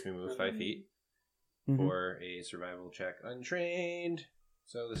sure only lets me move 5 feet Mhm. for a survival check untrained.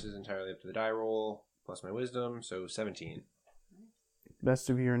 So this is entirely up to the die roll plus my wisdom. So 17. Best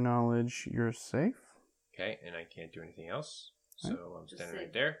of your knowledge, you're safe. Okay, and I can't do anything else. So I'm Just standing say-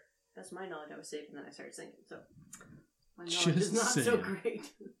 right there. That's my knowledge. I was safe, and then I started sinking. So my knowledge Just is not so saying.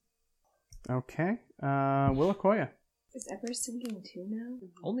 great. Okay. Willakoya. Is Everest sinking too now?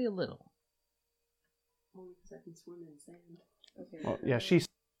 Only a little. Only because I can swim in sand. Okay. Well, yeah, she's.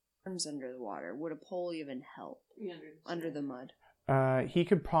 Arms under the water. Would a pole even help You understand. under the mud? He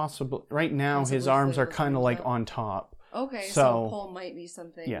could possibly. Right now, Possibly his arms are flip kind of arms like up. on top. Okay, so, So- a pole might be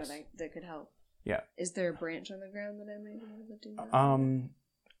something Yes. that could help. Yeah. Is there a branch on the ground that I might be able to do that?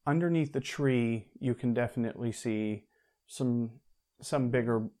 Underneath the tree, you can definitely see some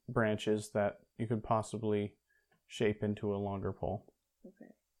bigger branches that you could possibly shape into a longer pole.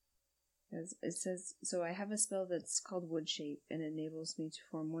 Okay. As it says, so I have a spell that's called Wood Shape, and enables me to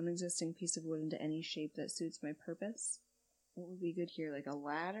form one existing piece of wood into any shape that suits my purpose. What would be good here? Like a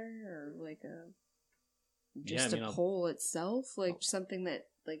ladder, or like just a pole itself, like something that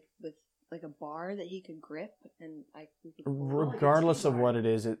like with like a bar that he could grip, and we could hold. Regardless of what it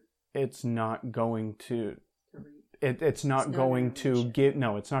is, it's not going to. It's not not going an to illusion. give.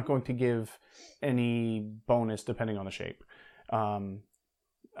 No, it's not going to give any bonus depending on the shape.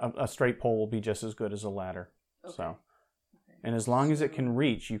 A straight pole will be just as good as a ladder. Okay. So, and as long as it can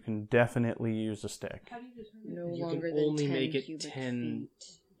reach, you can definitely use a stick. How do you determine? No You longer can than only 10 make it cubic 10 feet.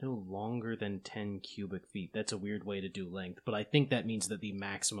 No longer than 10 cubic feet. That's a weird way to do length, but I think that means that the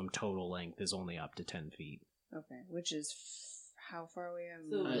maximum total length is only up to 10 feet. Okay, which is how far away am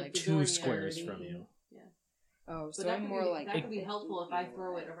So, I? like, the 2 Zornia squares already- from you. Oh, But so that I'm could more be, like that could be helpful if I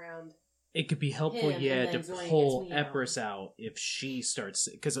throw it around. It could be helpful, Him, yeah, and to then Zoe pull gets me out. Epirus out if she starts,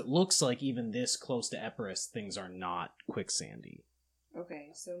 because it looks like even this close to Epirus, things are not quicksandy.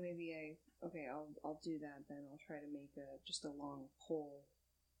 Okay, so maybe I'll do that then. I'll try to make just a long pole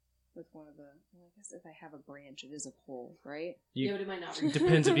with one of the. Well, I guess if I have a branch, it is a pole, right? Yeah, but it might not. It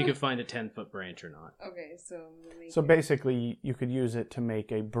depends if you can find a 10-foot branch or not. Okay, so I'm gonna make So it- basically, you could use it to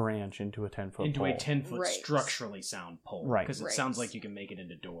make a branch into a 10-foot Into pole. a 10-foot Right. structurally sound pole. Right. Because it Right. sounds like you can make it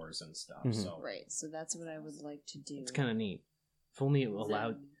into doors and stuff. Mhm. So right. So that's what I would like to do. it's kind of neat. If only it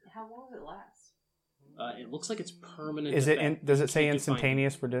allowed. How long does it last? It looks like it's permanent. Is it? effect. Does it say You can find-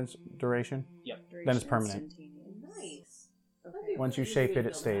 instantaneous for duration? Yep. Then it's permanent. Instantaneous. Nice. Okay. Once you shape it,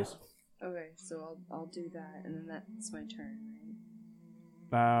 it stays. Okay, so I'll do that, and then that's my turn,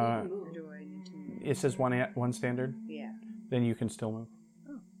 Uh, right? Or do I need to move? it says one standard. Yeah. Then you can still move.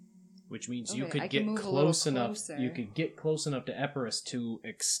 Which means you Okay, could I get can move a close little enough. closer. You could get close enough to Epirus to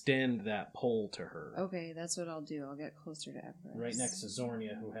extend that pole to her. Okay, that's what I'll do. I'll get closer to Epirus. Right next to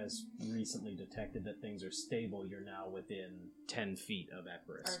Zornia, who has recently detected that things are stable. You're now within 10 feet of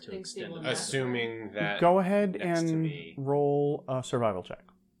Epirus Are to things extend stable it. now? Assuming that. Go ahead next to and me. roll a survival check.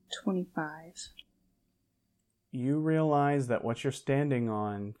 25. You realize that what you're standing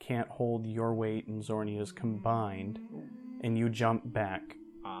on can't hold your weight and Zornia's combined, and you jump back.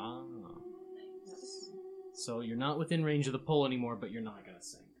 Ah. So you're not within range of the pole anymore, but you're not gonna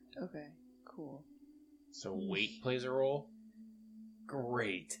sink. Okay, cool. So weight plays a role?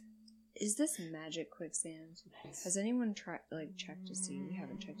 Great. Is this magic quicksand? Has anyone checked to see? We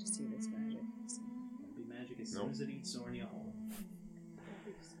haven't checked to see if it's magic quicksand. It'll be magic as Nope. soon as it eats Zornia whole.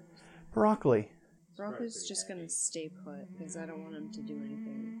 Broccoli. Rocco's just gonna stay put because I don't want him to do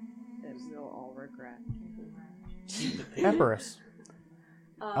anything that we'll all regret. Keep the pig. Epirus.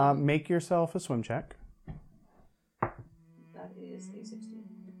 Make yourself a swim check. is a 16.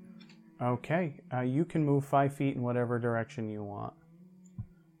 Okay. You can move 5 feet in whatever direction you want.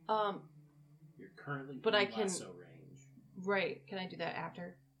 You're currently But in I can- lasso range. Right. Can I do that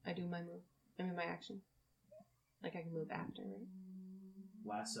after I do my move? I mean, my action. Like I can move after, right?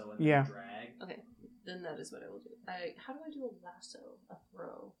 Lasso and Yeah. then drag. Okay. Then that is what I will do. How do I do a lasso? A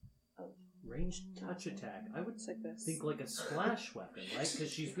throw? Of... Ranged touch attack. I would It's like this. think like a splash weapon, right?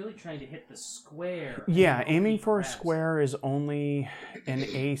 Because she's really trying to hit the square. Yeah, and aiming he for a grabs square is only an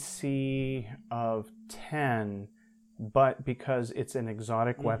AC of 10, but because it's an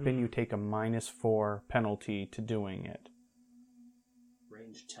exotic weapon, you take a -4 penalty to doing it.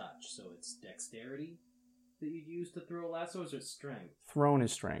 Ranged touch, so it's dexterity that you use to throw lassos or strength? Thrown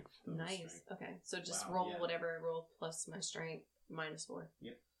is strength. Thrown is Nice. strength. Okay. So just Wow, roll yeah. whatever I roll plus my strength -4.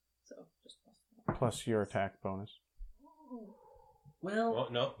 Yep. So just plus. Plus your attack bonus. Well, Well,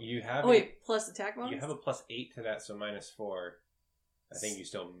 no, you have Oh wait, plus attack bonus. you have a +8 to that, so -4. I think you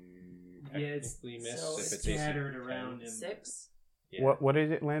still yeah, it's technically miss so if it's AC scattered 10. around him. 6. Yeah. What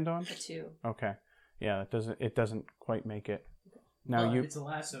did it land on? A 2. Okay. Yeah, it doesn't quite make it. Now Well, you it's a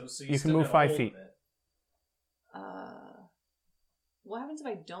lasso, so you can still move got 5 hold of feet. it. What happens if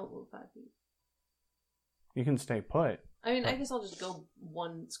I don't move 5 feet? you can stay put. I mean, I guess I'll just go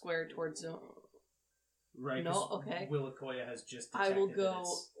 1 square towards zone. Right. No, 'cause okay. Willakoya has just. I will detected that go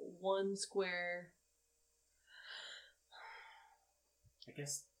it's- 1 square I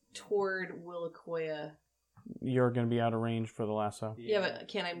guess. toward Willakoya. You're going to be out of range for the lasso. Yeah, but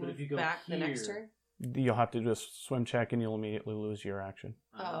can I But move if you go back the next here- turn? You'll have to do a swim check and you'll immediately lose your action.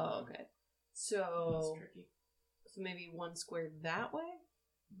 Oh, okay. That's So, tricky. maybe 1 square that way?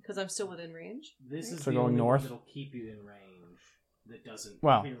 Because I'm still within range? This is So the going only north? one that'll keep you in range. That doesn't.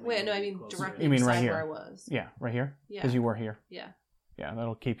 Well- clearly Wait, no, I move mean closer directly You mean right beside here? where I was. Yeah, right here? Yeah. Because you were here. Yeah. Yeah,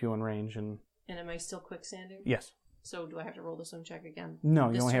 that'll keep you in range. And And am I still quickstanding? yes. So do I have to roll the swim check again? No,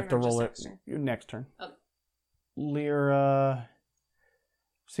 you This only have to turn or roll just it next your next turn. Okay. Lyra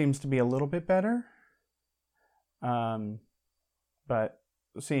seems to be a little bit better. But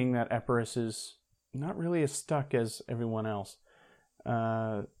seeing that Epirus is not really as stuck as everyone else,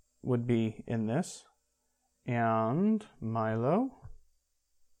 would be in this. And Milo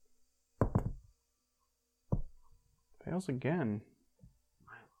fails again.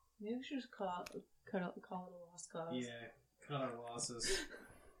 Maybe we should just call it a lost cause. Yeah, cut our losses.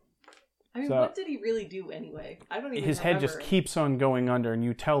 I mean, So- what did he really do anyway? I don't even His head just remember. keeps on going under, and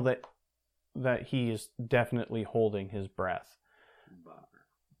you tell that he is definitely holding his breath. Bummer.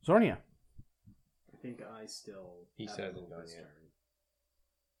 Zornia, I think I still. He have still a hasn't move gone this yet. turn.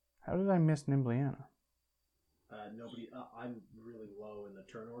 how did I miss Nimbliana? Nobody. I'm really low in the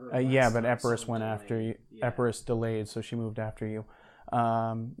turn order. Yeah, Last but time Epirus someone went after you. delayed. Yeah, Epirus delayed, so she moved after you.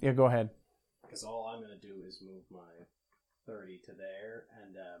 Yeah, go ahead. because all I'm gonna do is move my 30 to there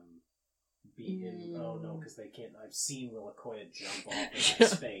and be in. Oh no, because they can't. I've seen Willakoya jump off of that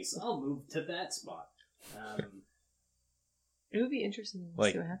space. I'll move to that spot. It would be interesting to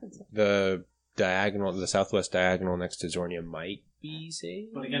Like- see what happens. The southwest diagonal next to Zornia might be safe.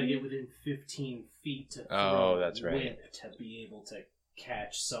 But I gotta get within 15 feet to Oh, throw that's right. whip to be able to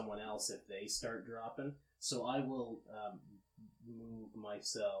catch someone else if they start dropping. So I will move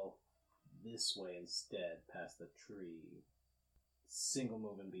myself this way instead, past the tree. Single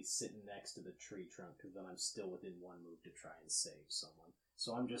move and be sitting next to the tree trunk, because then I'm still within 1 move to try and save someone.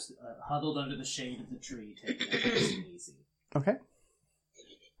 So I'm just huddled under the shade of the tree, taking it nice and easy. Okay.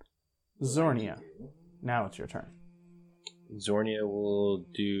 Zornia, now it's your turn. Zornia will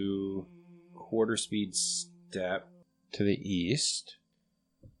do quarter speed step to the east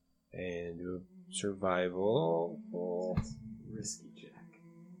and do a survival. Risky check.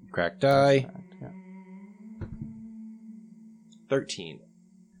 Crack die. Yeah. 13.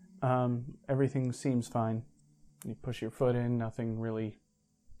 Everything seems fine. You push your foot in, nothing really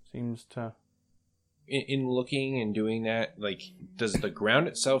seems to... In looking and doing that, like, does the ground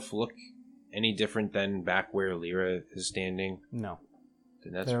itself look any different than back where Lyra is standing? No.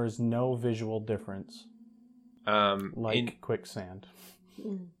 Then that's There is no visual difference, like quicksand.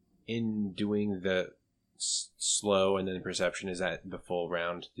 in doing the slow and then perception. Is that the full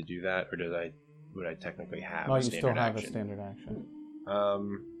round to do that, or would I technically have Well, a you standard still have action? a standard action.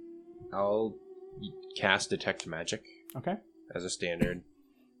 I'll cast detect magic Okay. as a standard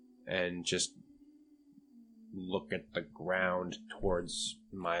and just look at the ground towards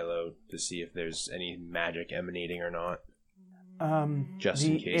Milo to see if there's any magic emanating or not. Just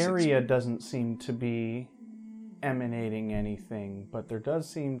in the case area doesn't seem to be emanating anything, but there does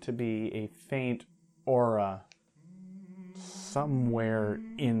seem to be a faint aura somewhere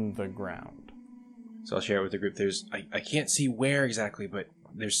in the ground. So I'll share it with the group. I can't see where exactly, but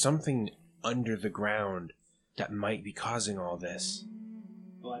there's something under the ground that might be causing all this.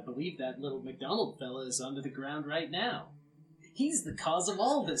 Well, I believe that little McDonald fella is under the ground right now. He's the cause of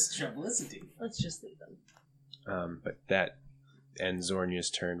all this trouble, isn't he? Let's just leave them. But that ends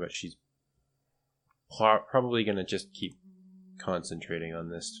Zornia's turn, but she's probably going to just keep concentrating on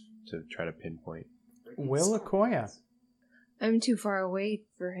this to try to pinpoint. Will Akoya. I'm too far away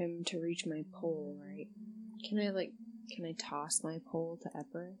for him to reach my pole, right? Can I toss my pole to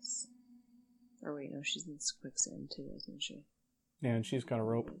Epirus? Or wait, no, she's in quicksand too, isn't she? Yeah, and she's got a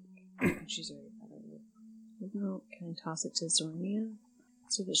rope. She's already got a rope. No, can I toss it to Zornia?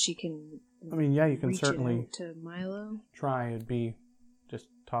 So that she can I mean, yeah, you can reach certainly it out to Milo? try. It'd be just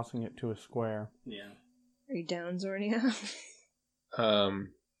tossing it to a square. Yeah. Are you down, Zornia?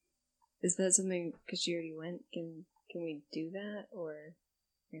 Is that something, because she already went, can we do that? Or,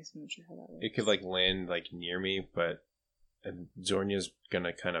 I guess I'm not sure how that works. It could land near me, but Zornia's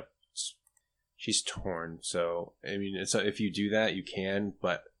gonna kind of, she's torn. So I mean, if you do that, you can,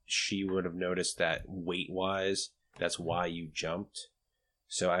 but she would have noticed that weight-wise, that's why you jumped.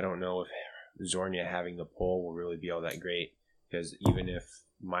 So I don't know if Zornia having the pole will really be all that great, because even if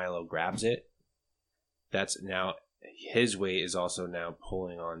Milo grabs it, that's now his weight is also now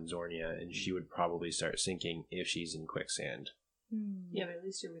pulling on Zornia, and she would probably start sinking if she's in quicksand. Yeah, but at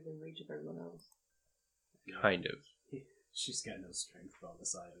least you're within reach of everyone else. Kind of. She's got no strength on the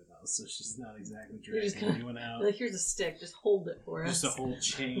side of the house, so she's not exactly You're just dragging anyone out. Like, here's a stick, just hold it for us. Just a whole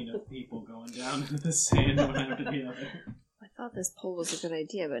chain of people going down into the sand one after the other. I thought this pole was a good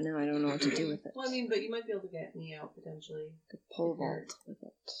idea, but now I don't know what to do with it. Well, I mean, but you might be able to get me out, potentially. The pole vault with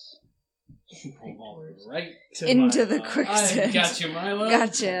it. Pole vault right to Into Milo. the quicksand. I got you, Milo.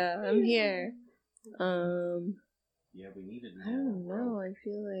 Gotcha, I'm here. Yeah, we needed I don't know, I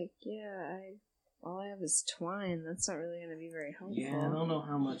feel like, all I have is twine. That's not really going to be very helpful. Yeah, I don't know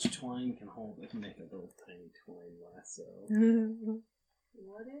how much twine can hold. It can make a little tiny twine lasso.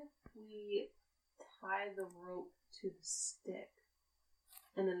 What if we tie the rope to the stick,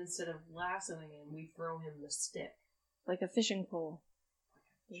 and then instead of lassoing him, we throw him the stick? Like a fishing pole.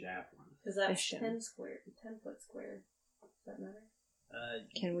 Javelin. Because that's Fish him. 10 foot square. Does that matter?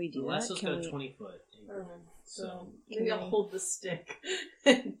 Can we do the that? lasso's Can got we... 20 foot. So Can maybe I'll we- hold the stick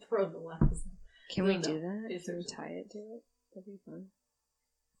and throw the lasso. Can we No, do that? if Can we there's- tie it to it? That'd be fun.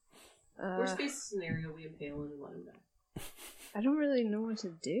 Worst case scenario, we impale him and let him die. I don't really know what to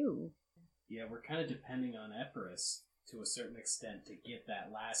do. Yeah, we're kind of depending on Epirus to a certain extent to get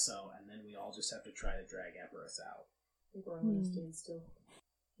that lasso, and then we all just have to try to drag Epirus out. I think we're all going to stand still.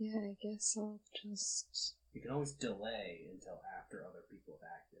 Yeah, I guess I'll just... You can always delay until after other people have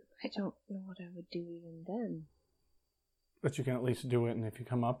acted. I don't know what I would do even then. But you can at least do it, and if you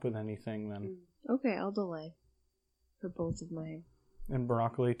come up with anything, then... Okay, I'll delay. For both of my... And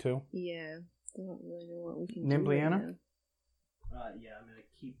broccoli, too. Yeah, I don't really know what we can Nimbliana? do right now. Yeah, I'm gonna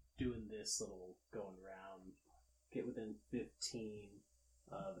keep doing this little going around. Get within 15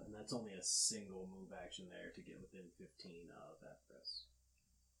 of, and that's only a single move action there to get within 15 of Epirus.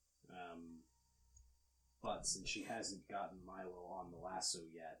 But since she hasn't gotten Milo on the lasso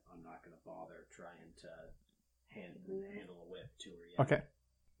yet, I'm not gonna bother trying to handle a whip to her yet. Okay.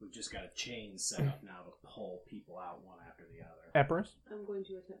 We've just got a chain set up now to pull people out one after the other. Epirus? I'm going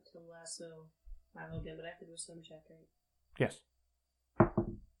to attempt to lasso Milo again, but I have to do a swim check, right? Yes.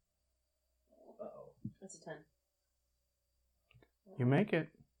 Uh-oh. That's a 10. You make it.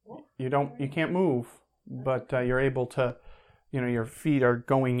 You can't move, but you're able to, your feet are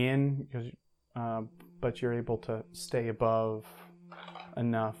going in, but you're able to stay above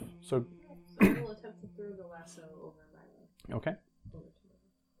enough. So, So I will attempt to throw the lasso over Milo. okay.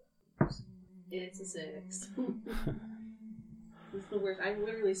 It's a 6. It's the worst. I'm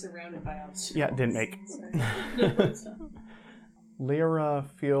literally surrounded by obstacles. Yeah, it didn't make. Lyra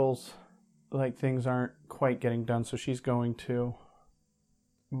feels like things aren't quite getting done, so she's going to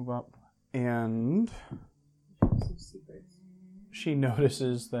move up. And Some secrets. she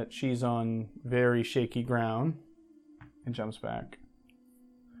notices that she's on very shaky ground and jumps back.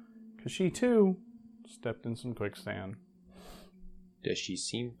 Because she, too, stepped in some quicksand. Does she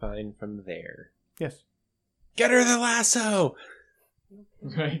seem fine from there? Yes. Get her the lasso!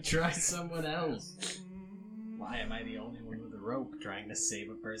 Right, try someone else. Why am I the only one with a rope trying to save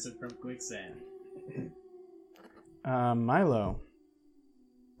a person from quicksand? Milo.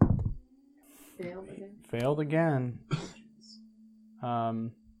 Failed again. Failed again.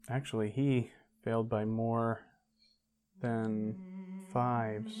 Actually, he failed by more than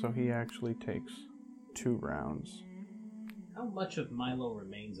 5, so he actually takes 2 rounds. How much of Milo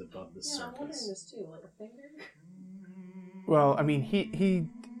remains above the Yeah, I'm wondering surface? this too. Like a finger? Well, I mean, he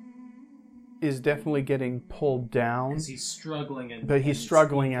is definitely getting pulled down. Because he's struggling, and But he's and it's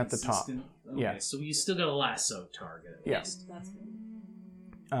struggling at the top. inconsistent. Okay, Yeah. so you still got a lasso target. At Yeah. least. That's good.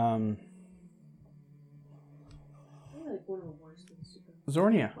 Um, I feel like one of the worst with the super.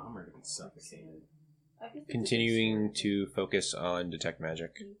 Zornia. Bummer to be suffocated. I guess it's Continuing a to focus on detect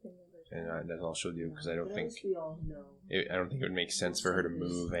magic, and that's all she'll do because I don't But think else we all know. I don't think it would make sense for her to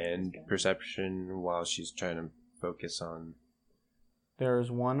move and perception while she's trying to focus on. There is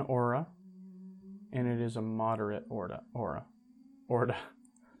one aura, and it is a moderate aura.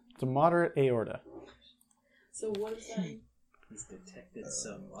 It's a moderate aorta. So what is that? He's detected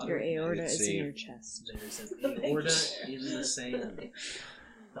some. Your aorta let's is see. in your chest. There's an aorta in the sand.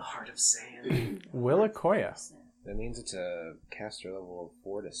 The heart of sand. Willakoya. That means it's a caster level of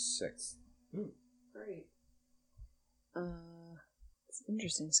 4 to 6. Great. It's an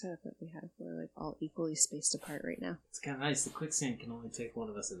interesting setup that we have. We're like all equally spaced apart right now. It's kind of nice. The quicksand can only take one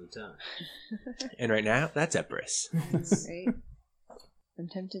of us at a time. And right now, that's Epirus. Right? I'm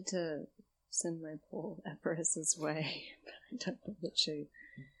tempted to send my pole Epirus's way, but I don't know that she.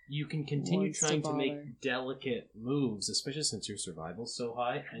 You can continue Wants to trying to bother. make delicate moves, especially since your survival's so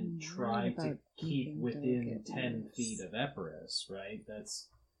high, and What try to about keep making within delicate 10 moves? feet of Epirus, right? That's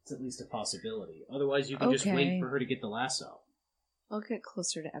at least a possibility. Otherwise, you can just wait Okay. for her to get the lasso. I'll get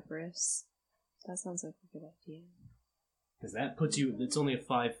closer to Epirus. That sounds like a good idea. Because that puts you, it's only a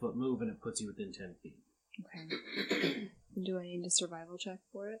 5-foot move, and it puts you within 10 feet. Okay. Do I need a survival check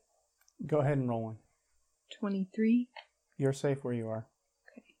for it? Go ahead and roll one. 23. You're safe where you are.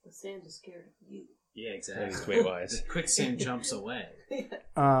 The sand is scared of you. Yeah, That is exactly. weight wise. The quicksand jumps away. I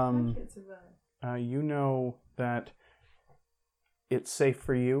can't survive. You know that it's safe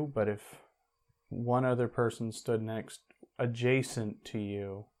for you, but if one other person stood adjacent to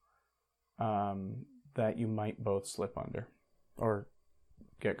you, that you might both slip under or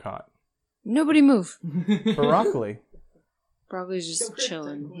get caught. Nobody move. Broccoli. Broccoli's just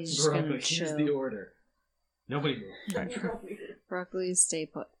chilling. He's just Broccoli, gonna here's chill. the order. Nobody move. Okay. Broccoli, stay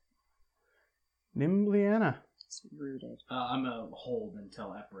put. Nimbliana. It's rooted. I'm going to hold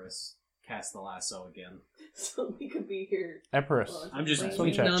until Epirus casts the lasso again. So we could be here. Epirus. I'm just Swim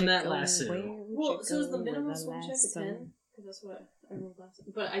waiting check. on that Where lasso. would Well, you so is the go minimum with a swim check a lasso? 10? Because that's what I rolled last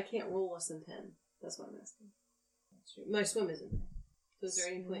time. But I can't roll less than 10. That's what I'm asking. That's true. My swim isn't. So is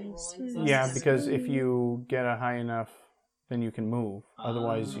there any point in rolling? 'Cause Yeah, that's- because if you get a high enough, then you can move.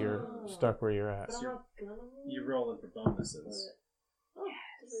 Otherwise, you're Oh. stuck where you're at. But I'm not gonna move. You're rolling for bonuses. Oh,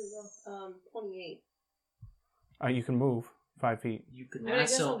 yes. 28. You can move 5 feet. You could I mean, I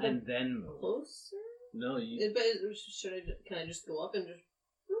guess lasso I'll get and then move. Closer? No, you. But should I? Can I just go up and just?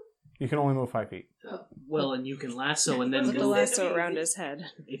 You can only move 5 feet. Oh. Well, and you can lasso and then Put the Move. lasso around his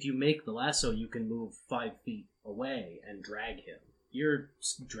head. If you make the lasso, you can move 5 feet away and drag him. Your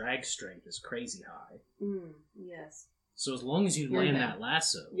drag strength is crazy high. Yes. So as long as you You're land bad. that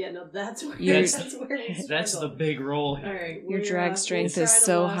lasso, Yeah. No, that's where. You're- That's where we that's the struggle. big roll here. All right. Your drag strength is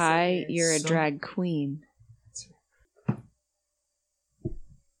so high, you're a drag queen.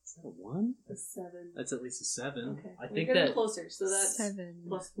 Is that a 1? A 7. That's at least a 7. Okay. I We're think getting that closer. So that's 7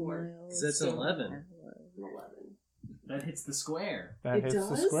 plus 4. miles. Because that's an 11. an 11. that hits the square. That It hits the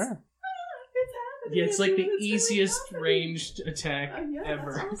does? square. It's happening. Yeah, it's like the It's really easiest happening. ranged attack Yeah,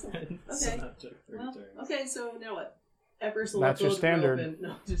 ever. that's awesome. And Okay. somehow took 3 Well, turns. okay, so now what? Epirus will That's your upload the standard. rope and-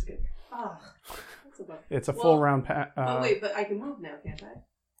 No, just kidding. That's about. It's a full Well, round. Oh wait, but I can move now, can't I?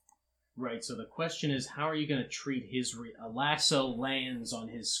 Right, so the question is, how are you going to treat his... a lasso lands on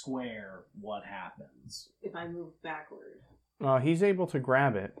his square, what happens? If I move backward. He's able to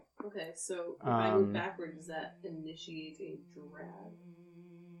grab it. Okay, so if I move Um, backward, does that initiate a drag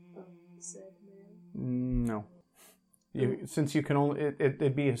of said man? No. Since you can only,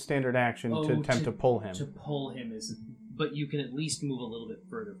 it'd be a standard action Oh, to attempt to pull him. To pull him is... But you can at least move a little bit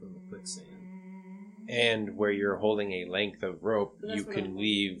further from the quicksand. And where you're holding a length of rope, But that's you what can I'm-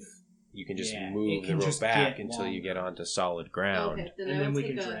 leave. You can just Yeah, move it the can rope just back get until you longer. get onto solid ground. Okay, then And I then will we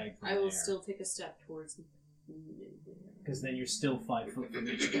take can a. drag from I will there. still take a step towards. Because then you're still 5 foot from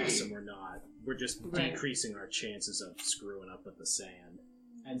each of us, and we're not. We're just Right. decreasing our chances of screwing up with the sand.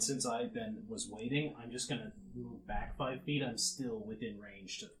 And since I was waiting, I'm just gonna move back 5 feet. I'm still within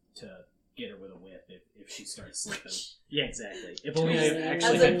range to get her with a whip if she starts slipping. Yeah, exactly. If only I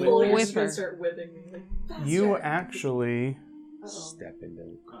actually As I had pull whip. her, Whip she's gonna her. start whipping me. Like, faster. You actually, Uh-oh. Step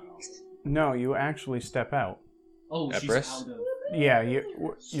into. no, you actually step out. Oh, she's Epirus? out of. Yeah,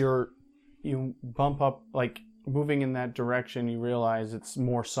 you bump up, like moving in that direction. You realize it's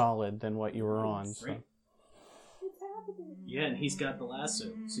more solid than what you were on. So. Right. It's Yeah, and he's got the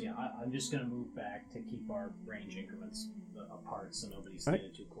lasso. So yeah, I'm just gonna move back to keep our range increments apart, so nobody's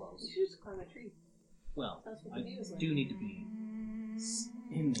standing too close. You should just climb a tree. Well, That's what I the news do need to be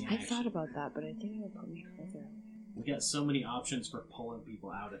in the I action. thought about that, but I think it would put me further. We got so many options for pulling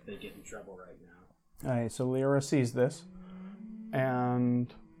people out if they get in trouble right now. Alright, so Lyra sees this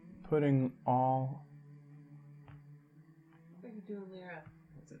and putting all. What are you doing, Lyra?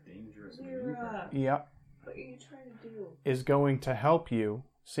 That's a dangerous maneuver. Lyra! Yep. What are you trying to do? Is going to help you,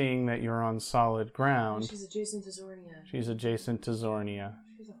 seeing that you're on solid ground. She's adjacent to Zornia. She's adjacent to Zornia.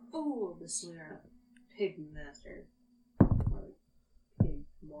 She's a fool, this Lyra. Pig master. Or pig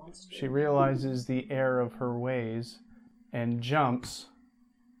monster. She realizes the error of her ways and jumps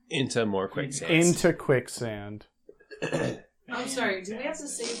Into more quicksand. into quicksand. I'm sorry, do we have to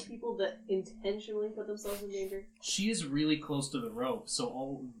save people that intentionally put themselves in danger? She is really close to the rope,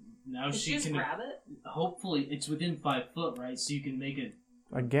 so now Did she you just can. grab it? Hopefully, it's within 5 foot, right? So you can make it.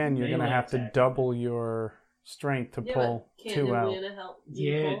 Again, you're going to Melee have to attack. double your strength to Yeah, pull but can't 2 out. Luna help?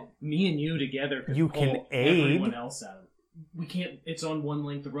 Yeah, Pull? me and you together could You pull can aid. everyone else out. We can't. It's on one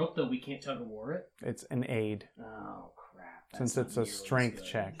length of rope, though. We can't tug of war it. It's an aid. Oh crap! Since That's it's not a nearly as strength good.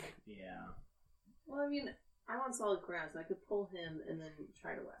 check. Yeah. Well, I mean, I'm on solid ground, so I could pull him and then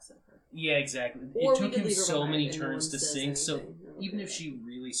try to lasso her. Yeah, exactly. Or It we took could him leave her so behind many and no turns one to says sink. So anything. I'm even okay if with she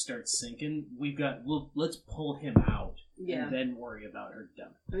really starts sinking, let's pull him out Yeah. and then worry about her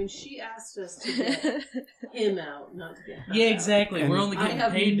done. I mean, she asked us to get him out, not to get her Yeah, out. exactly. And We're only I getting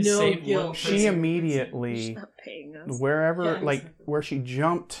have paid to no save guilt. one She person. immediately, She's not paying us. wherever, Yeah, like, exactly. where she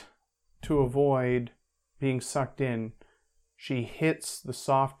jumped to avoid being sucked in, she hits the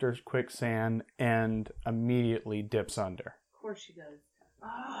softer quicksand and immediately dips under. Of course she does.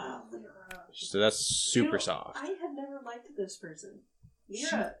 Ah, Lyra. So that's super You know, soft. I had never liked this person.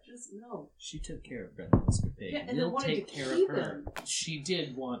 Lyra, just no. She took care of Brother Mr. Pig. Yeah, and then We'll wanted take to care keep of her. him. She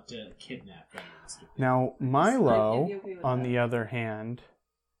did want to kidnap Brother Mr. Pig. Now, I'd Milo, be okay with on that. the other hand,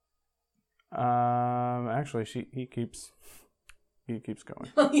 actually, he keeps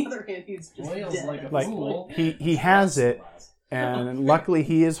going. On the other hand, he's just Boyle's dead. like a Like, fool. he has it, and luckily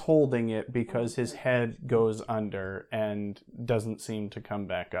he is holding it because his head goes under and doesn't seem to come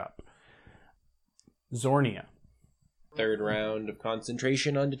back up. Zornia. Third round of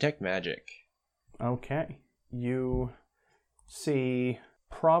concentration on detect magic. Okay. You see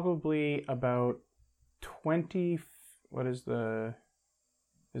probably about 20... What is the...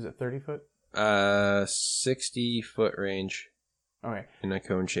 Is it 30 foot? 60-foot range Okay. in a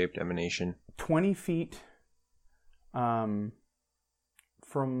cone-shaped emanation. 20 feet from...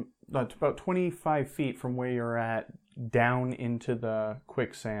 That's about 25 feet from where you're at down into the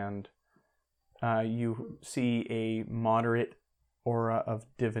quicksand. You see a moderate aura of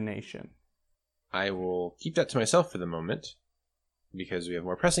divination. I will keep that to myself for the moment because we have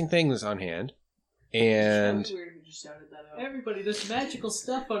more pressing things on hand. And Weird if you just shouted that out. Everybody, there's magical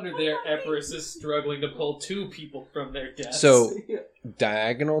stuff under there. Empress is struggling to pull 2 people from their deaths. so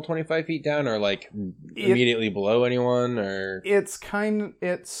diagonal 25 feet down or like immediately below anyone or It's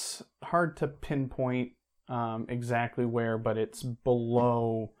hard to pinpoint exactly where, but it's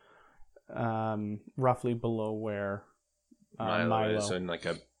below, roughly below where Milo is in like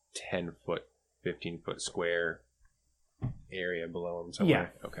a 10-foot, 15-foot square area below him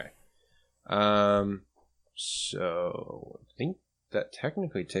somewhere. Yeah. Okay. So I think that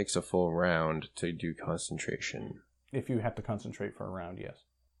technically takes a full round to do concentration. If you have to concentrate for a round, yes.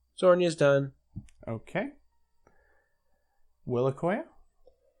 Zornia's done. Okay. Willakoya?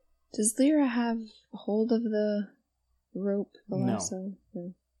 Does Lyra have hold of the rope, the No. lasso?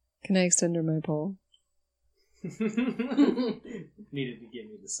 No. Can I extend her my pole? Needed to give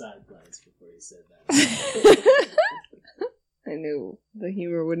me the side glance before you said that. I knew the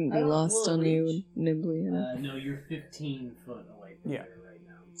humor wouldn't I be don't lost will on you reach. nimbly enough. No, you're 15 foot away from Yeah. her right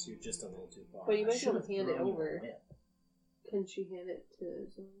now, so you're just a little too far. But you might I be able to should've hand it thrown you a over. whip. Can she hand it to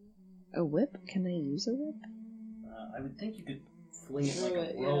Zonia? A whip? Can I use a whip? I would think you could fling it like Throw a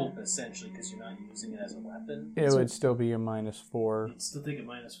it, yeah. rope, essentially, because you're not using it as a weapon. It would still be a -4 You'd still take a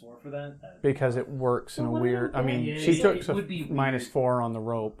 -4 for that? because it works in a Well, weird... I mean, Yeah, she yeah, took it would be -4 on the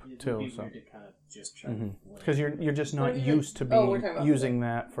rope, It too, would be so... weird to kind of just try Because you're just not What do you- used to Oh, we're talking about using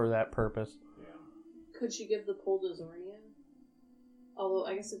that for that purpose. Could she give the pole to Zornia? Although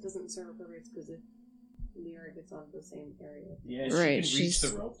I guess it doesn't serve a purpose because if Lyra gets onto the same area, Yeah, she Right, can reach she's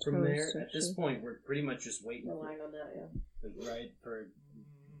the rope from close, there. At this actually. point, we're pretty much just waiting for, relying on that, yeah. right, for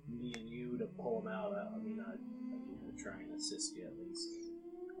me and you to pull him out. I'm going to try and assist you at least.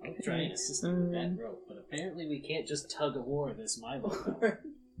 I'll try and assist you with that rope, but apparently we can't just tug a war this Milo.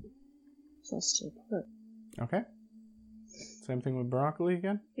 So I'll stay put. Okay. Same thing with broccoli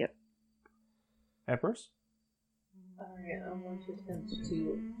again? Yep. Empress? Alright, I'm going to attempt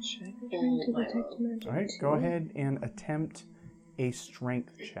to Trying to hold my detect magic. Alright, go ahead and attempt a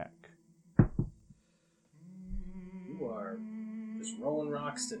strength check. You are just rolling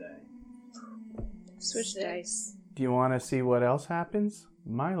rocks today. Switch Six. dice. Do you want to see what else happens?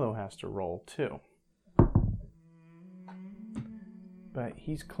 Milo has to roll too. But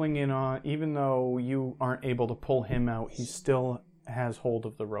he's clinging on, even though you aren't able to pull him out, he still has hold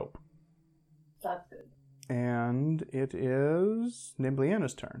of the rope. That's good. And it is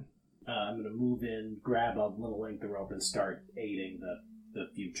Nibliana's turn. I'm going to move in, grab a little length of rope, and start aiding the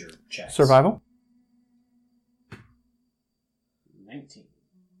future checks. Survival? 19.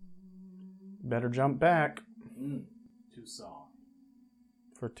 Better jump back Too soft.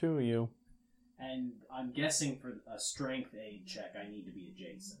 for two of you. And I'm guessing for a strength aid check, I need to be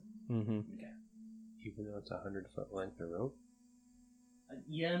adjacent. Mm-hmm. Okay. Even though it's 100-foot length of rope?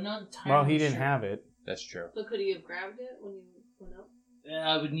 Yeah, I'm not entirely Well, he didn't sure. have it. That's true. So could he have grabbed it when you went up?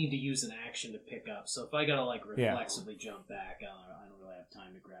 I would need to use an action to pick up. So if I gotta Yeah. reflexively jump back, I don't really have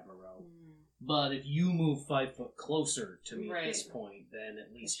time to grab a rope. But if you move 5 foot closer to me at this Right. point, then at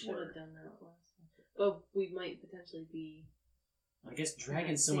I least should we're. have done that last time. But we might potentially be... I guess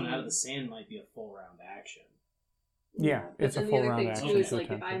dragging someone out of the sand might be a full round action. Yeah, But it's a then full the round other thing action too is to like if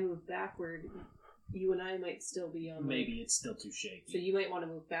attempt I it. move backward, you and I might still be on. Maybe it's still too shaky. So you might want to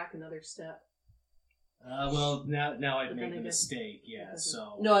move back another step. Well, now I've But made then the I guess mistake. Yeah.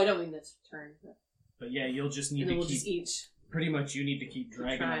 So. No, I don't mean this turn. But yeah, you'll just need And then to we'll keep. just each. Pretty much, you need to keep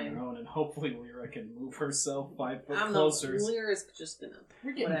dragging on trying. your own, and hopefully Lyra can move herself 5 foot I'm closer. not. Lyra's just gonna.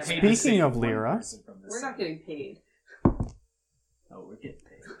 We're getting whatever. paid to Speaking save of one Lyra- person from this We're not thing. getting paid. Oh, we're getting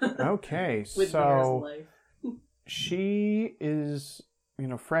paid. Okay, With Lyra's so life. she is,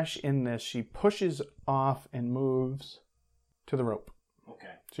 fresh in this. She pushes off and moves to the rope. Okay.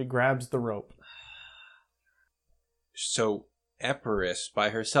 She grabs the rope. So Epirus, by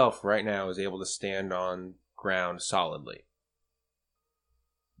herself right now, is able to stand on ground solidly.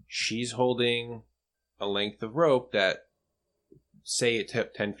 She's holding a length of rope that, say it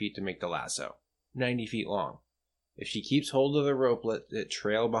took 10 feet to make the lasso, 90 feet long. If she keeps hold of the rope, let it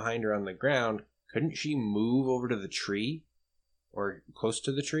trail behind her on the ground, couldn't she move over to the tree or close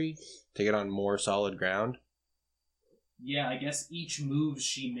to the tree to get on more solid ground? Yeah, I guess each move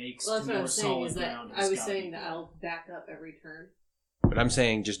she makes Well, that's to what I more was saying. solid Is that ground. I has was gotta saying be- that I'll back up every turn. But I'm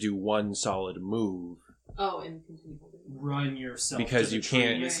saying just do one solid move Oh, and continue holding. run yourself because to you the tree,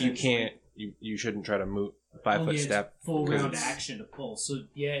 can't, essentially. you shouldn't try to move 5 foot yeah, step. it's full round because- action to pull. So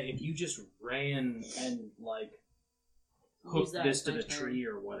yeah, if you just ran and like Use hooked that this as to my the turn. tree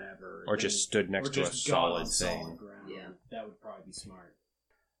or whatever, Or then- just stood next or to a just got solid on thing. ground. Yeah. That would probably be smart.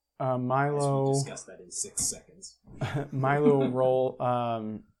 Uh, As we Milo discussed that in 6 seconds.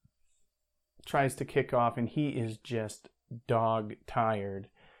 Milo tries to kick off, and he is just dog tired.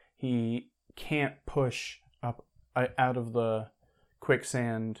 He can't push up out of the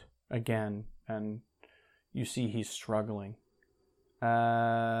quicksand again, and you see he's struggling.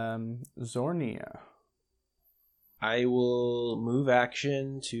 Zornia. I will move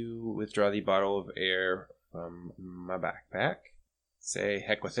action to withdraw the bottle of air from my backpack. Say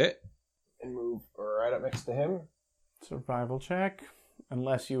heck with it. And move right up next to him. Survival check.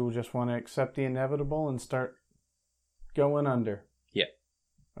 Unless you just want to accept the inevitable and start going under. Yeah.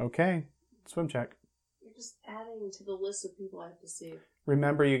 Okay. Swim check. You're just adding to the list of people I have to save.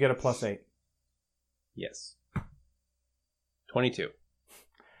 Remember, you get a +8. Yes. 22.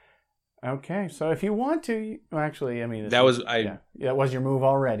 Okay, so if you want to, well, actually, I mean, That was- that was your move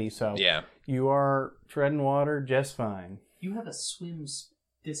already. So Yeah. you are treading water just fine. You have a swim.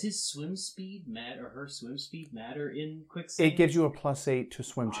 Does his swim speed matter, or her swim speed matter in quicksand? It gives you a +8 to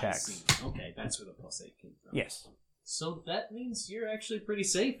swim I checks. see. Okay, that's where the +8 came from. Yes. So that means you're actually pretty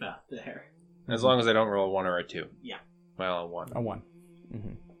safe out there. As long as I don't roll a 1 or a 2. Yeah. Well, a 1. A 1.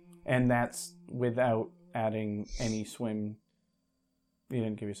 And that's without adding any swim. You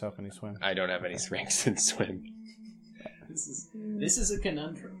didn't give yourself any swim. I don't have any strengths in swim. This is a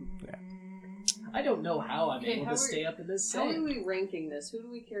conundrum. Yeah. I don't know how I'm Okay, able how to are- stay up in this How are sand. we ranking this? Who do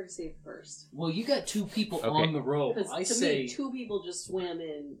we care to save first? Well, you got 2 people Okay. on the rope. Because I to say me, 2 people just swam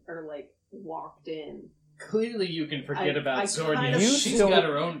in or like walked in. clearly you can forget I about Zornia. kind of- She's still- got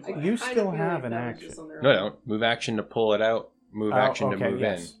her own I plan. You kind of still feel have like an that was action. just on their No, own. no. Move action to pull it out. Move action to move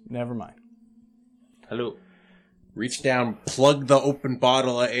in. Never mind. Hello. Reach down, plug the open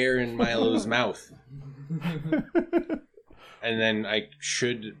bottle of air in Milo's mouth. And then I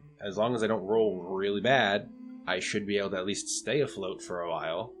should, as long as I don't roll really bad, I should be able to at least stay afloat for a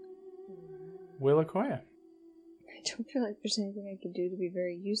while. Willakoya. don't feel like there's anything I could do to be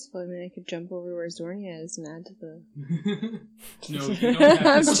very useful. I mean, I could jump over where Zornia is and add to the... No, you don't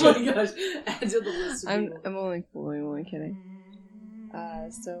have to. Oh my gosh. Add to the list of people. I'm only fooling, I'm only kidding.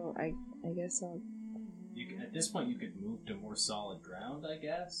 So I guess I'll... At this point, you could move to more solid ground, I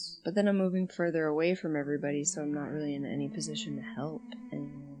guess. But then I'm moving further away from everybody, so I'm not really in any position to help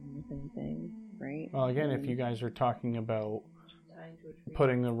anyone with anything, right? Well, again, if you guys are talking about Tying to a tree.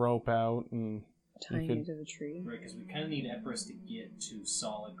 putting the rope out and Tying could- you to the tree. Right, because we kind of need Epirus to get to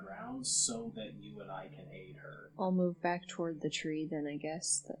solid ground so that you and I can aid her. I'll move back toward the tree then, I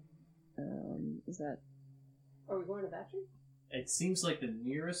guess. Is that... Are we going to that tree? It seems like the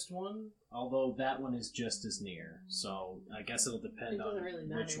nearest one, although that one is just as near. So I guess it'll depend It doesn't on really which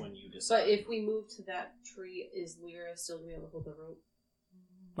matter. one you decide. But if we move to that tree, is Lyra still going to be able to hold the rope?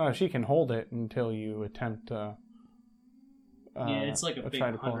 well, she can hold it until you attempt to. Yeah, it's like a big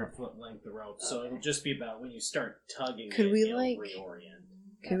try to pull it. 100-foot length of rope, so it'll just be about when you start tugging. Could it, we, it'll like- reorient?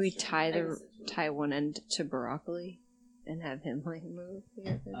 Could we That's true. tie I the guess that's true. tie one end to Broccoli and have him like move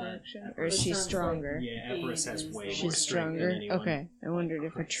the other direction? Or is It she sounds stronger? Yeah, Epirus has way more She's strength than stronger? anyone. Okay. I wondered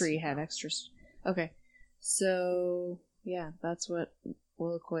if a Christ. tree had extra... Okay. So, yeah, that's what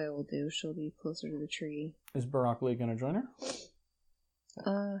Willakoya will do. She'll be closer to the tree. Is Broccoli going to join her?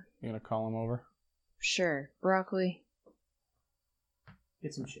 You going to call him over? Sure. Broccoli,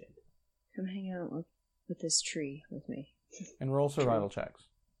 Get some shade. come hang out with this tree with me. And roll survival checks.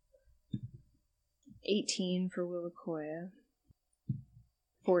 18 for Willakoya.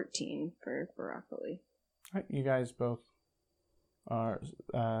 14 for Broccoli. All right, you guys both are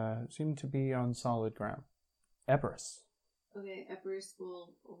seem to be on solid ground. Epirus. Okay, Epirus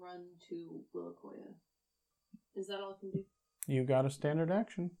will run to Willakoya. Is that all I can do? You got a standard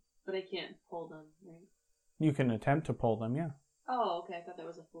action. But I can't pull them, right? You can attempt to pull them, yeah. Oh, okay. I thought that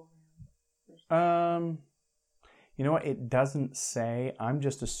was a full round. You know what? It doesn't say. I'm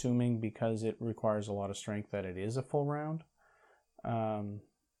just assuming because it requires a lot of strength that it is a full round. I'm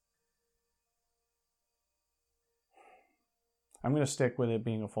going to stick with it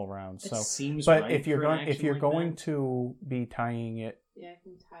being a full round. It So, seems but right if you're for an going, if action you're like going that. to be tying it, Yeah, I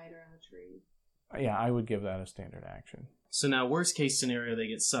can tie it around a tree. yeah, I would give that a standard action. So now, worst case scenario, they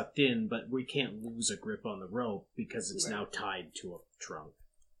get sucked in, but we can't lose a grip on the rope because it's now tied to a trunk.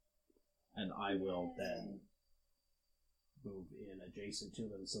 And I will then move in adjacent to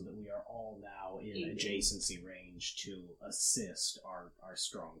them so that we are all now in adjacency range to assist our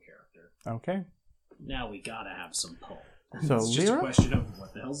strong character. Okay. Now we gotta have some pull. So, It's just a Lyra? question of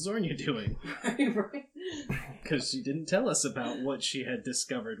what the hell's Zornia doing? Right? Because she didn't tell us about what she had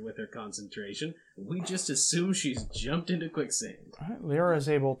discovered with her concentration. We just assume she's jumped into quicksand. All right, Lyra is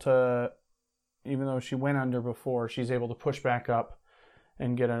able to, even though she went under before, she's able to push back up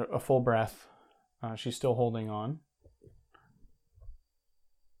and get a full breath. She's still holding on.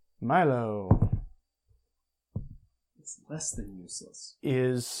 Milo It's less than useless.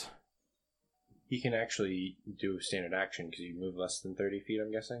 is... He can actually do standard action because you move less than 30 feet, I'm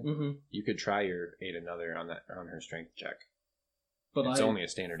guessing. Mm-hmm. You could try your aid another on her strength check. But It's only a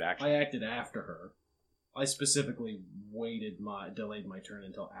standard action. I acted after her. I specifically delayed my turn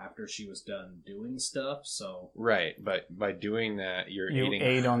until after she was done doing stuff, so... Right, but by doing that, you're You aiding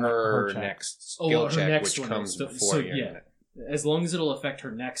aid on her her check. next Oh, skill her check, next which one comes is- before so, your yeah. As long as it'll affect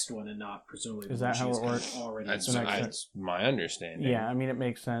her next one and not presumably Is the one that how she's it works? already That's, So next that's my understanding. Yeah, I mean, it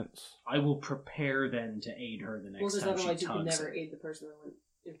makes sense. I will prepare then to aid her the Well, next because time she otherwise you could tugs never it. aid the person that went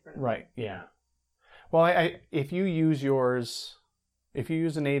in front of Right, yeah. Well, I if you use yours... If you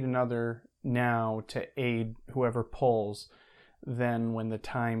use an aid another now to aid whoever pulls, then when the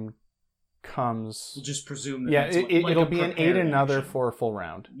time comes... We'll just presume that Yeah, that's like it'll a be an aid prepared another action. for a full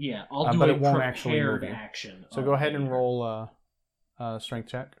round. Yeah, I'll do but a it won't actually prepared move you. action. So of go ahead and aid her. roll a strength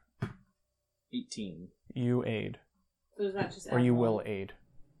check. 18. You aid. So is that just Or add you one? will aid.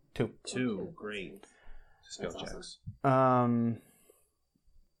 2. 2. Great. Skill That's checks.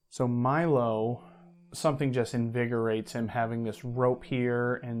 So Milo, something just invigorates him having this rope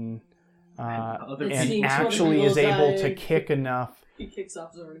here and other It and seems actually one is able to guy- kick enough He kicks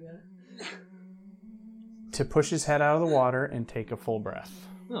off Zornia. to push his head out of the water and take a full breath.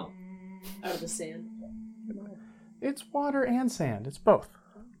 Oh. Out of the sand. It's water and sand. It's both.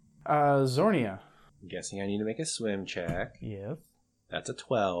 Zornia. I'm guessing I need to make a swim check. Yes. That's a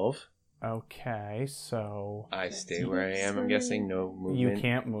 12. Okay, so I stay where I am. I'm guessing no movement. you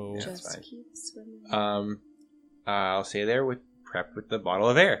can't move. Yeah, that's Just fine. keep swimming. I'll stay there prepped with the bottle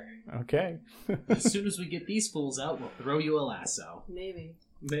of air. Okay. As soon as we get these fools out, we'll throw you a lasso. Maybe.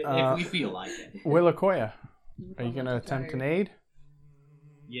 If we feel like it. Willakoya, are you going to attempt an aid?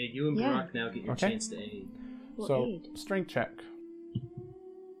 Yeah, you and Yeah. Brock now get your Okay. chance to aid. We'll So, aid. strength check.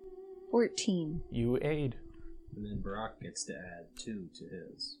 14. You aid. And then Barack gets to add 2 to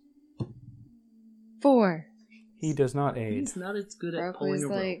his. 4. He does not aid. He's not as good at Brock pulling was a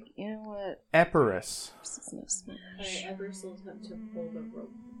rope. like, you know what? Epirus. This is no smash. Alright, Everest will attempt to pull the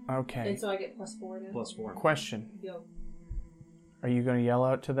rope. Okay. And so I get +4 now? +4. Question. Yo. Are you going to yell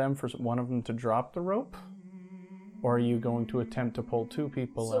out to them for one of them to drop the rope? Or are you going to attempt to pull 2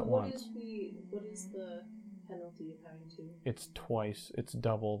 people So at what once? what is the penalty of having to? It's twice. It's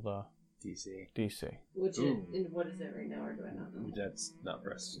double the DC. DC. Which Ooh. is, and what is it right now, or do I not know? That's not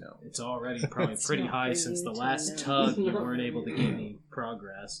for us to know. It's already probably It's pretty not high for since you the to last know. tug. You weren't able to get any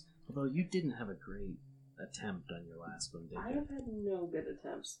progress. Although you didn't have a great attempt on your last one, did I you? have had no good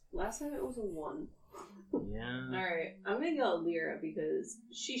attempts. Last time it was a 1. Yeah. Alright, I'm gonna yell at Lyra because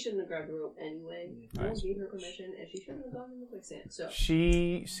she shouldn't have grabbed the rope anyway. No one Nice. gave her permission, and she shouldn't have gone in the quicksand. So,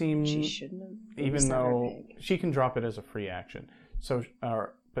 She seems, She shouldn't have. even It's not her though pig. she can drop it as a free action. So,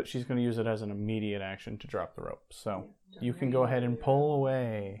 but she's going to use it as an immediate action to drop the rope. So you can go ahead and pull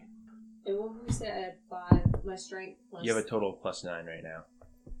away. and what would we say? I had 5, my strength plus. You have a total of +9 right now.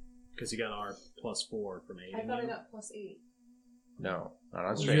 Because you got our +4 from aiding I thought I you. got +8. No, not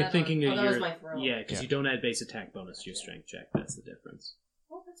on Was strength. You're that thinking on- of oh, that was your my throw. yeah, because Yeah. you don't add base attack bonus to your strength check. That's the difference.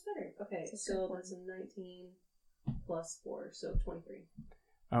 Oh, that's better. Okay, That's a so good that's a 19 +4, so 23.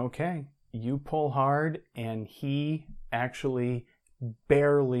 Okay. You pull hard, and he actually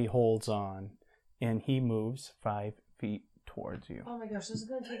barely holds on, and he moves 5 feet towards you. Oh my gosh, this is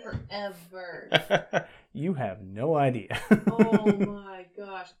gonna take forever. You have no idea. Oh my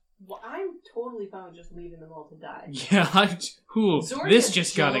gosh. Well, I'm totally fine with just leaving them all to die. Yeah, Zornia this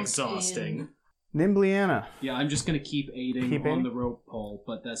just got jumped exhausting. in. Nimbliana. Yeah, I'm just gonna keep aiding Keep on aiding? the rope pull,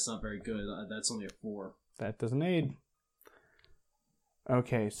 but that's not very good. That's only a 4. That doesn't aid.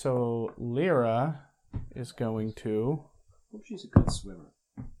 Okay, so Lyra is going to... Hope she's a good swimmer.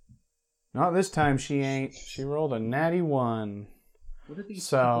 Not this time, she ain't. She rolled a natty 1. What are these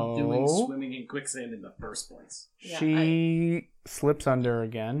So- people doing swimming in quicksand in the first place? Yeah, She slips under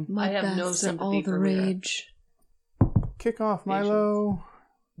again. My I have no baths are sympathy all the for Lyra. rage. Kick off, Milo.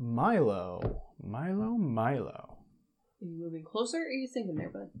 Milo. Are you moving closer, or are you thinking there,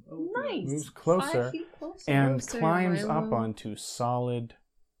 bud? Nice. Moves closer 5 feet closer. and Closer, climbs Milo. up onto solid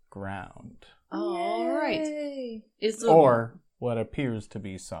ground. All right. Yay. Is the Or what appears to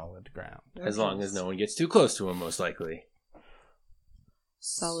be solid ground. As long as no one gets too close to him, most likely.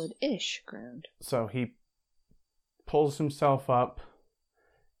 Solid-ish ground. So he pulls himself up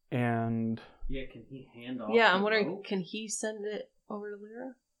and Yeah, can he hand off? Yeah, the I'm wondering, rope? can he send it over to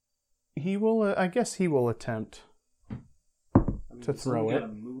Lyra? he will, I guess he will attempt. I mean, to he's throw only it.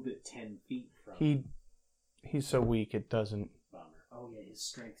 gotta move it 10 feet from. He's so weak it doesn't. Bummer. Oh yeah, his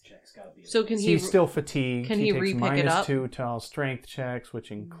strength check's gotta be. So can he? He's still fatigued. can he takes re-pick it up? -2 to all strength checks,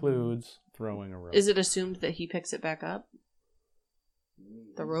 which includes throwing a rope. Is it assumed that he picks it back up?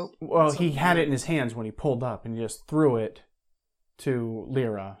 The rope? Well, he had it in his hands when he pulled up and he just threw it to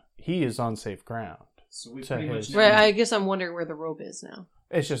Lyra. He is on safe ground. So we to pretty much his- Right, I guess I'm wondering where the rope is now.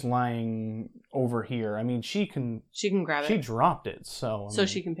 It's just lying over here. I mean, she can. She can grab She it, dropped it, so. I so mean,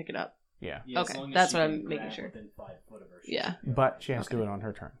 she can pick it up. Yeah, Yeah, as Okay, long as that's she what can I'm making grab sure. Within 5 foot of her, she's Yeah. good. but she has to do Okay. it on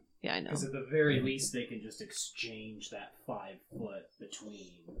her turn. Yeah, I know. Because at the very least, they can just exchange that 5 foot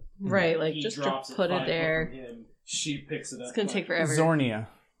between. Right, like He just to drops put 5 it foot there. from him, she picks it up. It's gonna take like- forever. Zornia,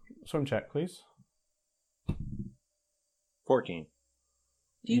 swim check, please. 14.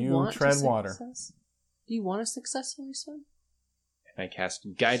 Do you, You want tread to water. success? Do you want to successfully swim? I cast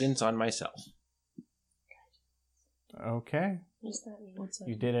guidance on myself. Okay, What does that mean? What's that?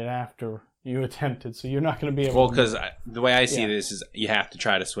 you did it after you attempted, so you're not going to be able. Well, to... because the way I see Yeah. this is you have to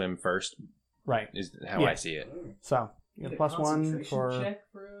try to swim first, right. is how Yeah. I see it. So you Get get a plus 1 concentration for.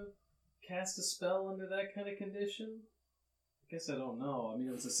 check for a cast a spell under that kind of condition. I guess I don't know. I mean,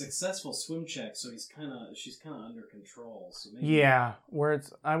 it was a successful swim check, so she's kind of under control. So maybe Yeah, where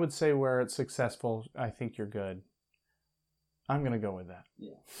it's. I would say where it's successful. I think you're good. I'm going to go with that.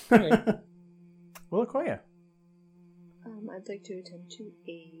 Yeah. Will Okoye. I'd like to attempt to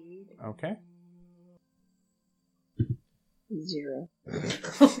aid. Okay. 0.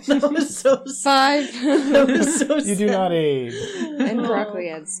 that was so 5. That was so You do not aid. And broccoli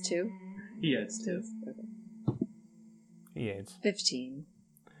adds 2. He adds 2. He aids. 15.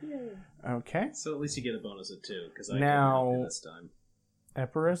 Okay. So at least you get a bonus of 2 because I Now- couldn't help you this time.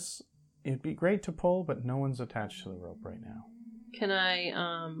 Epirus, it'd be great to pull, but no one's attached to the rope right now. Can I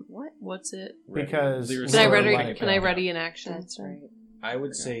what's it? Because Lyra's Can I we're ready letting can I go. ready an action? That's right. I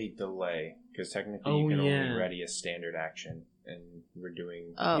would say delay, because technically Oh, you can yeah. only ready a standard action. and we're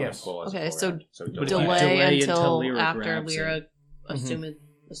doing Oh, Yes. pull as a okay, full so round. So But delay, delay until, until Lyra after grabs Lyra, it.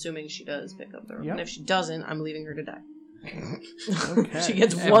 assuming she does pick up the rope. Yep. And if she doesn't, I'm leaving her to die. Okay. She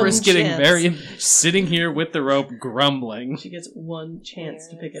gets one Empress getting chance. very sitting here with the rope, grumbling. She gets one chance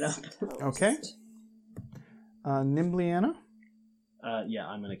to pick it up. Okay. Nimbliana? Yeah,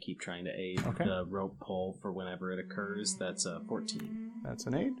 I'm gonna keep trying to aid Okay. the rope pull for whenever it occurs. That's 14. That's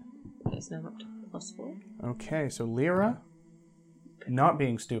an aid. Okay, so now I'm up to +4. Okay, so Lyra, not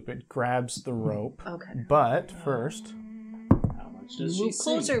being stupid, grabs the rope, Okay. but first How much does she Move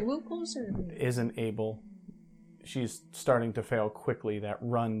closer, sink? move closer. isn't able. She's starting to fail quickly. That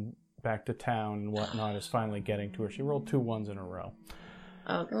run back to town and whatnot is finally getting to her. She rolled 2 1s in a row.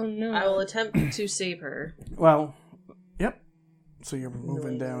 Okay. Oh no. I will attempt to save her. Well, yep. So you're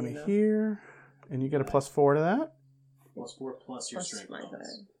moving No, down no. here, and you get a +4 to that. +4 plus your Plus strength my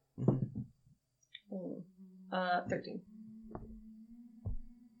bonus. bad. 13.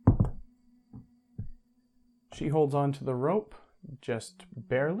 She holds on to the rope just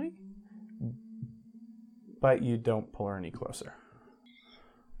barely, but you don't pull her any closer.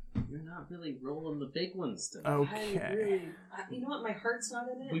 You're not really rolling the big ones today. Okay. You know what? My heart's not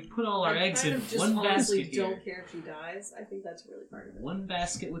in it. We put all our I eggs kind in of just one honestly basket here. don't care if she dies. I think that's really part of it. One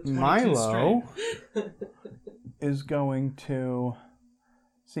basket with 22 Milo strength. is going to,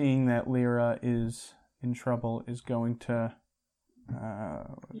 seeing that Lyra is in trouble, is going to. I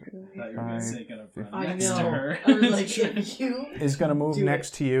thought you were Five, gonna say gonna run I next know. to her. I was like, you. Is going to move Do it.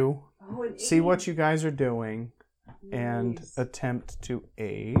 next to you, Oh, an see eight. what you guys are doing, and Nice. attempt to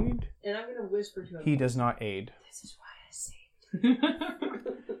aid. And I'm gonna whisper to him. He does not aid. This is why I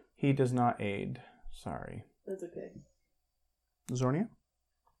saved. He does not aid. Sorry. That's okay. Zornia?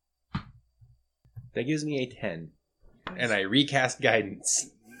 That gives me a 10. And I recast guidance.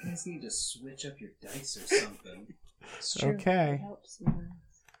 You guys need to switch up your dice or something. It's true. Okay. It helps sometimes.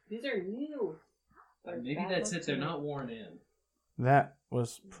 These are new. Or maybe that's it. They're not worn in. That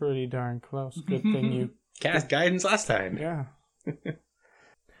was pretty darn close. Good thing you. Cast guidance last time. Yeah.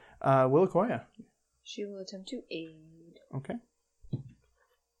 Willakoya. She will attempt to aid. Okay.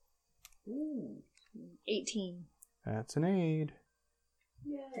 Ooh. 18. That's an aid.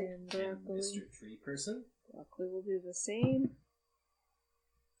 Yay. And And broccoli. Mr. Tree Person. Broccoli will do the same.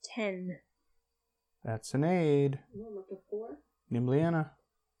 10. That's an aid. I'm up to 4. Nimbliana.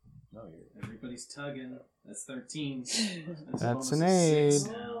 Oh, everybody's tugging. That's 13. That's a bonus an of 6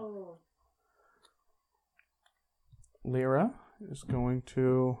 aid. now. Oh. Lyra is going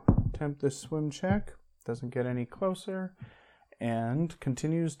to attempt this swim check. Doesn't get any closer. And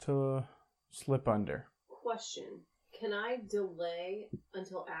continues to slip under. Question. Can I delay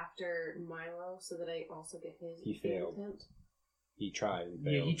until after Milo so that I also get his He failed. attempt? He tried and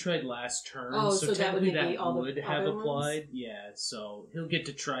Yeah, failed. he tried last turn, Oh, so so that would technically negate that all the would have other ones? applied. Yeah, so he'll get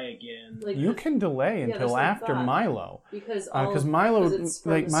to try again. Like, You can delay Yeah, until that's what I after thought. Milo. because Milo, it's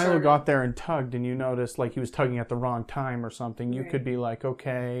from like the Milo start. got there and tugged, and you noticed like he was tugging at the wrong time or something. You Right. could be like,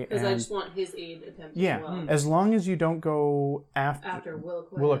 okay, Because I and just want his aid attempt yeah, as well. as long as you don't go after After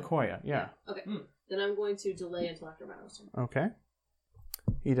Willakoya. Willakoya, yeah. Okay. Hmm. Then I'm going to delay until after Milo's turn. Okay.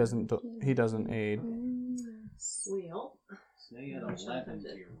 He doesn't aid. Wheel. So now you had I'm trying to 11 find to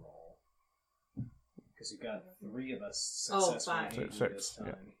it. your roll. Because you got 3 of us Oh, successfully 5. aiding this Six,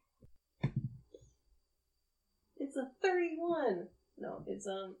 yeah. time. It's a 31. No, it's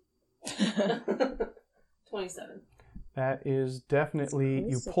 27. That is definitely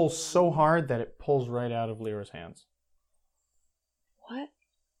That's you close pull to so hard that it pulls right out of Lyra's hands. What?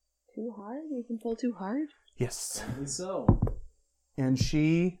 Too hard? You can pull too hard? Yes. Only so. And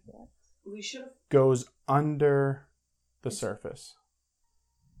she We should have. goes under the surface.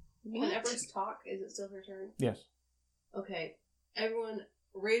 Can Everest talk? Is it still her turn? Yes. Okay. Everyone,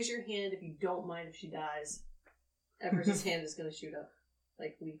 raise your hand if you don't mind if she dies. Everest's hand is going to shoot up.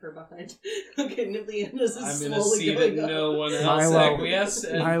 Like, leave her behind. Okay, Nibliana's is I'm slowly going to see that going up. no one else Milo- acquiesces.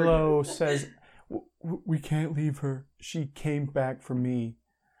 and Milo forget- says, "We can't leave her. She came back for me.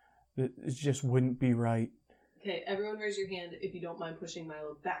 It just wouldn't be right." Okay, everyone raise your hand if you don't mind pushing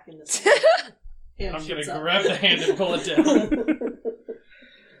Milo back in the hand I'm going shoots to up. grab the hand and pull it down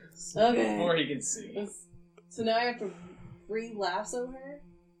Okay. before he can see. So now I have to re-lasso her?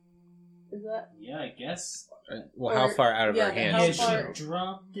 Is that? Yeah, I guess. Well, how Or- far out of yeah, her but hands? how Yeah, is far- she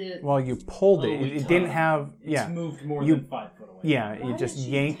dropped it. Well, you pulled it. Oh, we It didn't tugged. have. It's Yeah. moved more You- than 5 foot away. Yeah. Why You just did she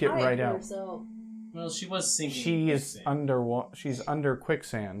yanked it tie right for out. herself? Well, she was sinking. She in is quicksand. under. She's under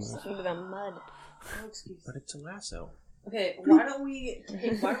quicksand. Under the mud. Oh, excuse But it's a lasso. Okay, why don't we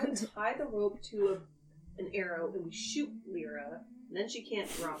tie the rope to an arrow and we shoot Lyra, and then she can't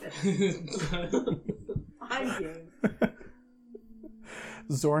drop it. I'm game.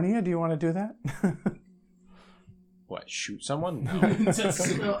 Zornia, do you want to do that? What, shoot someone? No.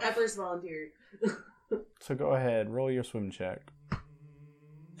 No, Everest volunteered. So go ahead, roll your swim check.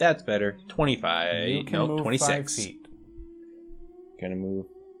 That's better. 25. You can Nope, move 26. 5 feet. Gonna move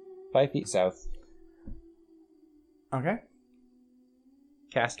 5 feet south. Okay.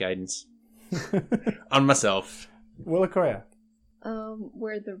 Cast guidance. On myself. Willakoya.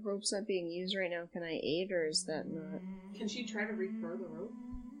 Where the rope's not being used right now, can I aid, or is that not? Can she try to re-throw the rope?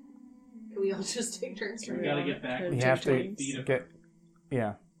 Can we all just take turns? We gotta get back. Turn You two have to turns. get...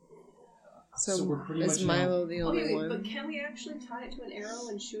 Yeah. So we're pretty is much Milo the only Okay, one? but can we actually tie it to an arrow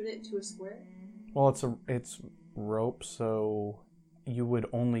and shoot it to a square? Well, it's rope, so you would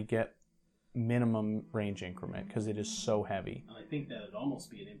only get minimum range increment because it is so heavy. I think that would almost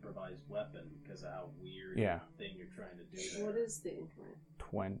be an improvised weapon because of how weird thing you're trying to do there. What is the increment?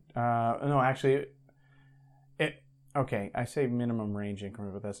 20. No, actually, okay, I say minimum range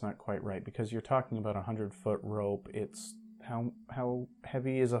increment, but that's not quite right because you're talking about a 100-foot rope. It's how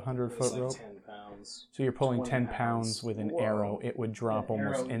heavy is a 100-foot rope? 10 pounds. So you're pulling 20 10 pounds with an Whoa. arrow. It would drop An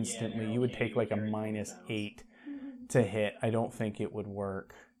almost arrow- yeah, instantly. an arrow You would can't take even like a carry 20 minus pounds. 8 to hit. I don't think it would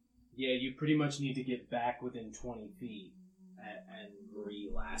work. Yeah, you pretty much need to get back within 20 feet and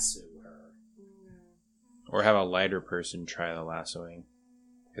re-lasso her. Or have a lighter person try the lassoing.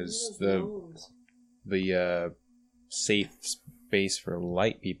 Because the safe space for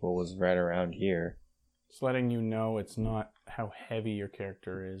light people was right around here. Just letting you know it's not how heavy your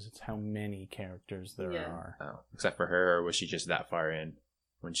character is, it's how many characters there Yeah. are. Oh, except for her, or was she just that far in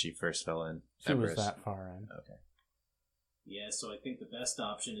when she first fell in? She was Everest? that far in. Okay. Yeah, so I think the best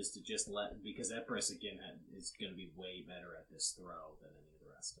option is to just because Epirus again is going to be way better at this throw than any of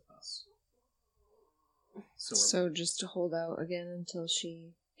the rest of us. So just to hold out again until she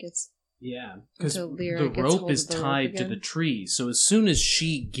gets. Yeah, because Until Lyra the gets rope hold is of the rope tied to again? the tree, so as soon as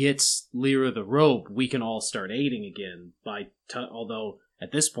she gets Lyra the rope, we can all start aiding again. Although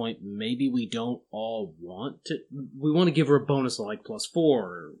at this point, maybe we don't all want to. We want to give her a bonus of like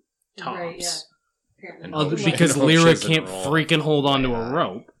 +4 tops. Right, yeah. Apparently. And Other- hope- because and hope she Lyra doesn't can't roll. freaking hold onto Yeah. a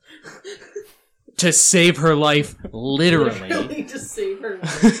rope to save her life, literally. Literally to save her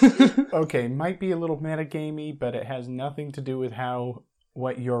life. Okay, might be a little metagamey, but it has nothing to do with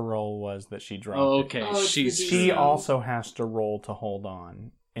what your roll was that she dropped. Oh, it. okay. Oh, it's She's the She Yeah. also has to roll to hold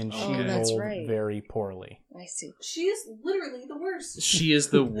on, and she Oh, that's rolled right. very poorly. I see. She is literally the worst. She is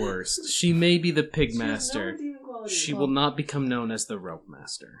the worst. She may be the pig She has no master. redeeming quality. She will not become known as the rope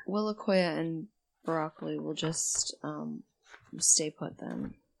master. Willakoya and Broccoli will just stay put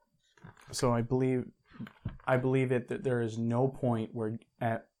then. So I believe that there is no point where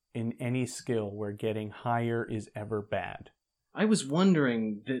in any skill where getting higher is ever bad. I was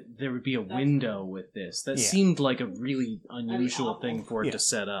wondering that there would be a window with this. That Yeah. seemed like a really unusual awful. thing for it Yeah. to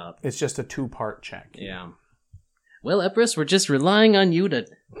set up. It's just a 2-part check. Yeah. Well, Epirus, we're just relying on you to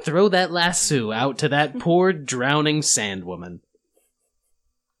throw that lasso out to that poor drowning sandwoman.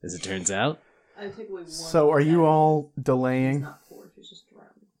 As it turns out. I take away one. So are you all She's delaying, not poor. She's just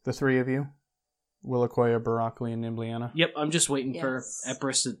drowning. the three of you? Willakoya, Broccoli, and Nimbliana? Yep, I'm just waiting Yes. for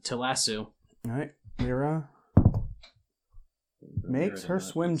Epirus to lasso. All right, Lyra makes her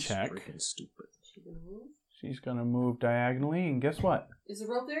swim check. Freaking stupid. She gonna move? She's going to move diagonally, and guess what? Is the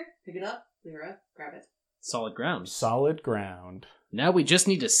rope there? Pick it up. Lyra, grab it. Solid ground. Solid ground. Now we just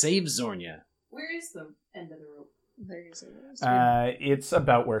need to save Zornia. Where is the end of the rope? There's It's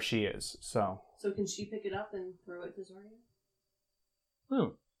about where she is, so... So can she pick it up and throw it to Zornia?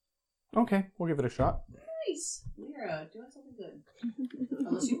 Oh. Okay, we'll give it a shot. Nice! Lyra, doing something good.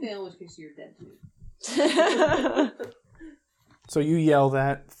 Unless you fail, in which case you're dead to me. So you yell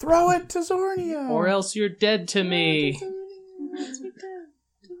that, throw it to Zornia! Or else you're dead to me.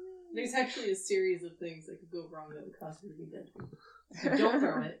 There's actually a series of things that could go wrong that would cause her to be dead to me. If you don't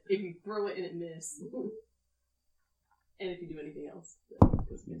throw it, if you throw it and it misses, and if you do anything else. that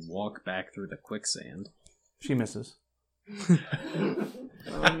goes against you. Walk back through the quicksand. She misses.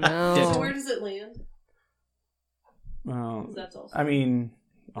 Oh no. So where does it land? 'Cause that's also. I mean,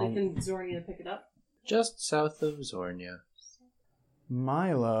 Like, can Zornia pick it up? Just south of Zornia.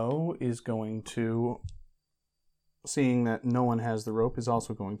 Milo is going to, seeing that no one has the rope, is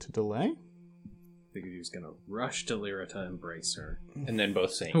also going to delay. Figured he was gonna rush to Lyra to embrace her. And then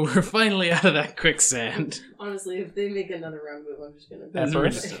both saying. We're finally out of that quicksand. Honestly, if they make another round move, I'm just gonna. That's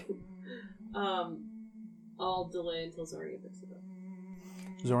right. I'll delay until Zornia picks it up.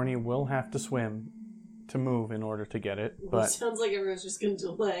 Zornia will have to swim to move in order to get it, Well, it but sounds like everyone's just gonna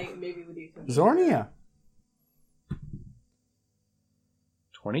delay. Maybe with you. Zornia,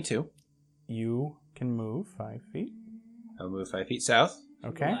 22. you can move 5 feet. I'll move 5 feet south.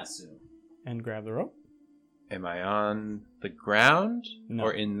 Okay. Lasso. And grab the rope. Am I on the ground? No.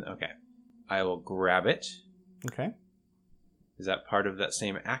 Or in... Okay. I will grab it. Okay. Is that part of that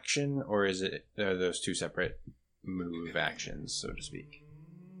same action, or are those two separate move actions, so to speak?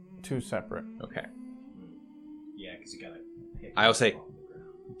 Two separate. Okay. Yeah, because you gotta pick I will say, it off the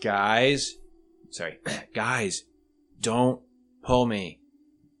ground. guys, don't pull me.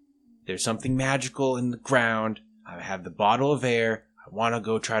 There's something magical in the ground. I have the bottle of air. I want to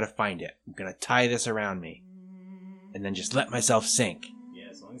go try to find it. I'm going to tie this around me. And then just let myself sink. Yeah,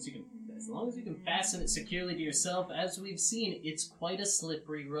 as long as you can fasten it securely to yourself, as we've seen, it's quite a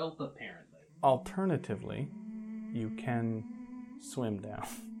slippery rope, apparently. Alternatively, you can swim down.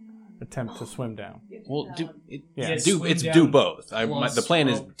 Attempt to swim down. Well, Yeah. it's do both. The plan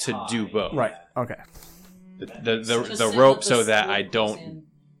is to do both. Right. Okay. The rope so that I don't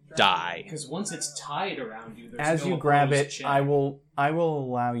die. Because once it's tied around you, there's As no you grab opposed it, check. I will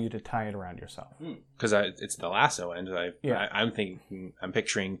allow you to tie it around yourself. Because it's the lasso end. Yeah. I'm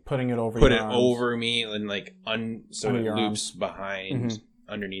picturing Putting it over put your it arms. over me and like so Under it your loops behind Mhm.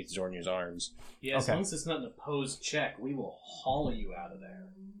 underneath Zornia's arms. Yeah, as Okay. long as it's not an opposed check, we will haul you out of there.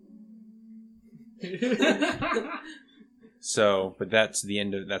 So, but that's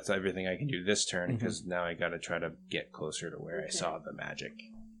everything I can do this turn Mhm. because now I got to try to get closer to where I Okay. saw the magic.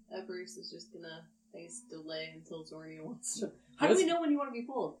 Bruce is just gonna, I guess, delay until Zornia wants to. How do we know when you want to be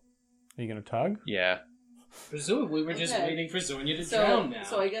pulled? Are you gonna tug? Yeah, Presumably, we're just Okay. waiting for Zornia to So, drown now.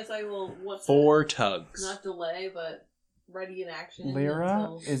 so I guess I will. What's 4 tugs. Not delay, but ready in action. Lyra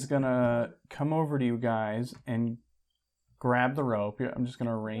until- is gonna come over to you guys and grab the rope. I'm just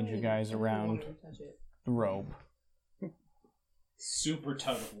gonna arrange you guys I don't around want to touch it. the rope. Super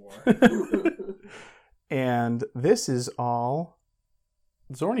tug of war. And this is all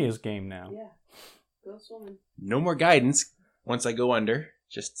Zornia's game now. Yeah, go swimming. No more guidance once I go under.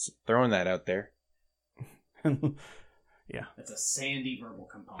 Just throwing that out there. That's a sandy verbal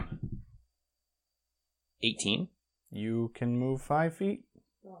component. 18. You can move 5 feet.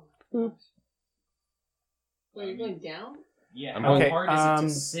 Oh my gosh. Wait, you're going down? Yeah, I'm how okay, hard is it um, to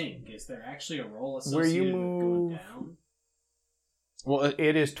sink? Is there actually a roll where you associated with move- going down? Well,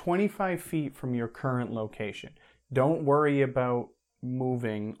 It is 25 feet from your current location. Don't worry about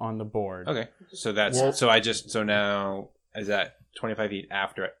moving on the board. okay. So that's Well- so now is that 25 feet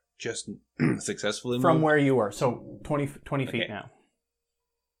after I just successfully From moved? where you were. So 20 feet Okay. now.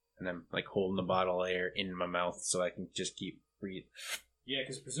 And I'm like holding the bottle of air in my mouth so I can just keep breathing. Yeah,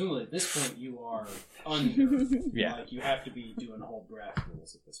 because presumably at this point you are under. Yeah. Like you have to be doing whole breath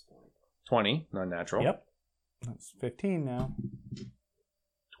rules at this point. 20, non-natural. Yep. That's 15 now.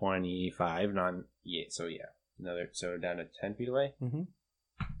 25, another, so down to 10 feet away. Mhm.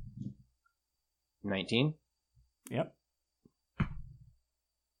 19, Yep.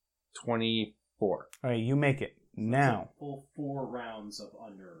 24. All right, you make it. Now, Full 4 rounds of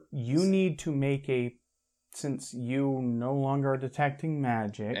under. you need to make since you no longer are detecting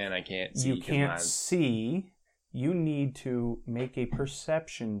magic, And I can't see. you 'cause can't I'm- see, you need to make a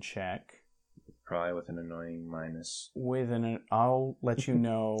perception check Probably with an annoying minus. I'll let you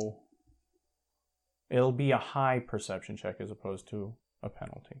know. It'll be a high perception check as opposed to a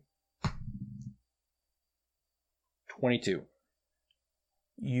penalty. 22.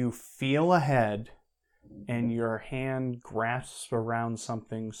 You feel ahead, and your hand grasps around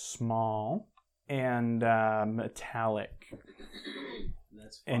something small and metallic,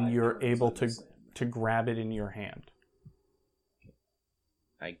 That's and 5 you're turns able of the same. to grab it in your hand.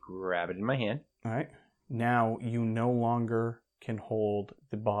 I grab it in my hand. All right. Now you no longer can hold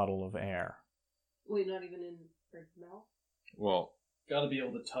the bottle of air. Wait, not even in her mouth? Well, Got to be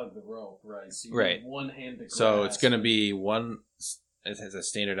able to tug the rope, right? So you Right. have one hand to grasp. so it's going to be one. It has a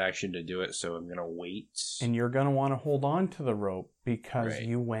standard action to do it, so I'm going to wait. And you're going to want to hold on to the rope because Right.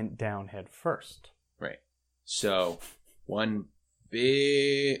 you went down head first. Right. So one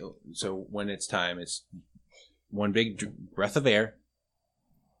big. So when it's time, it's one big breath of air,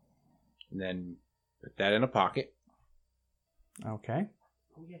 and then put that in a pocket. Okay.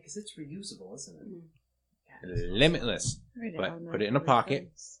 Oh yeah, because it's reusable, isn't it? Mhm. Limitless. Right But on put that it in a really pocket.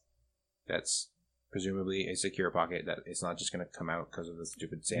 nice. That's presumably a secure pocket. That it's not just going to come out because of the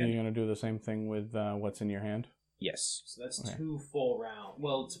stupid You're sand. going to do the same thing with what's in your hand? Yes. So that's Okay. 2 full round.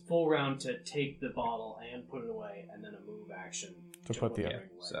 Well, it's a full round to take the bottle and put it away, and then a move action To put the it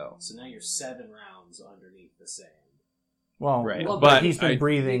other. away. So now you're 7 rounds underneath the sand. Well, Right. but, But he's been I-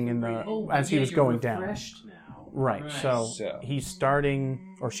 breathing in the as he was going down. refreshed now. Right. So, So- he's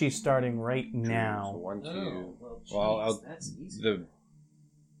starting, or she's starting right So now. 1, 2. Oh, well, Well, I'll- geez, that's easy. The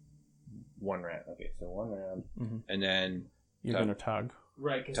one round. Okay, so one round, Mhm. and then You're Tug. going to tug.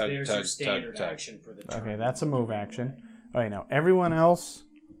 Right, because Tug, there's tug, your standard tug, tug. action for the turn. Okay, that's a move action. All right, now everyone else,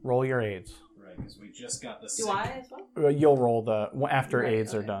 roll your aids. Right, because we just got the Do I as well? You'll roll the after Right,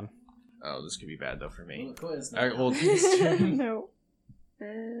 aids are okay. done. Oh, this could be bad though for me. Well, quiz All right, well, No.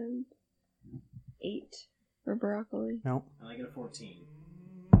 And 8 for broccoli. Nope. And I get a 14.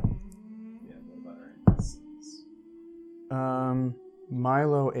 Yeah, what about our NPCs?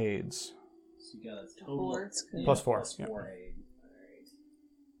 Milo aids. So you got a total 4. That's good. Plus 4, Plus yeah. 4 aid.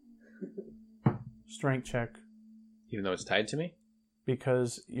 Alright. Strength check even though it's tied to me.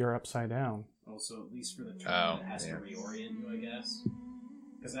 because you're upside down. Also, at least for the turn, Oh, it has yeah. to reorient you, I guess.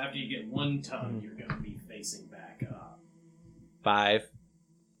 Because after you get one tug, you're going to be facing back up. 5.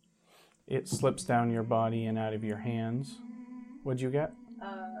 It slips down your body and out of your hands. What'd you get?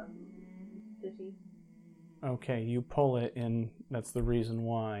 50. Okay, you pull it, and that's the reason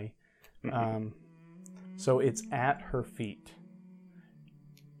why. So it's at her feet.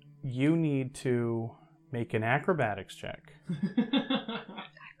 You need to make an acrobatics check.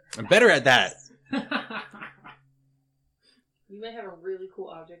 I'm better at that. You might have a really cool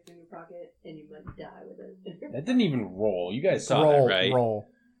object in your pocket, and you might die with it. That didn't even roll. You guys saw roll, that, right? roll.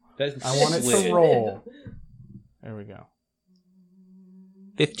 That's I want it to slid. roll. There we go.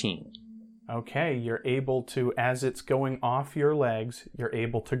 15. Okay, you're able to, as it's going off your legs, you're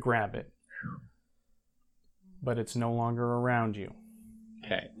able to grab it. But it's no longer around you.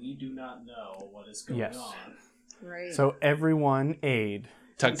 Okay. We do not know what is going Yes. on. Right. So everyone aid.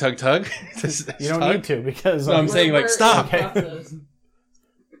 Tug, tug, tug. You don't need to because No, I'm saying, like, stop. Okay.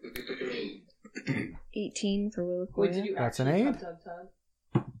 18 for Wait, did Williquoya. you That's an actually aid? tug?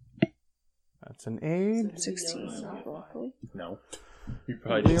 That's an aid. So did you 16 know it's for not? broccoli. No. You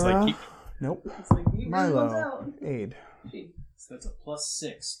probably just Lyra? like keep. Nope. It's like, you really want Milo, out. aid. Gee. So that's a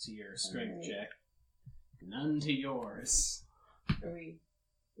 +6 to your strength Alright. check. None to yours. Are we?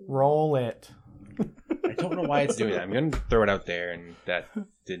 Roll it. I don't know why it's doing that. I'm going to throw it out there, and that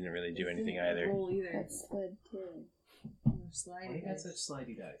didn't really do anything either. Roll either. That's sled too. Or Why do sliding. you got such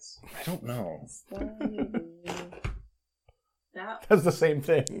slidey dice? I don't know. Slidey. That That's the same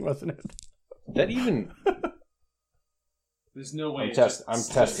thing, wasn't it? That even. There's no way. I'm it testing. just-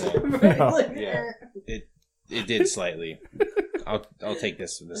 I'm testing it. right, No. like, Yeah. It did slightly. I'll take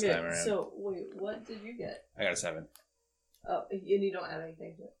this Okay, time around. so wait, what did you get? I got a 7. Oh, and you don't add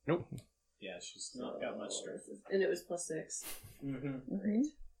anything to it. Yeah, she's not got much strength. And it was +6. Mm-hmm. Mhm.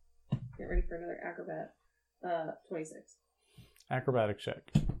 Get ready for another acrobat. 26. Acrobatic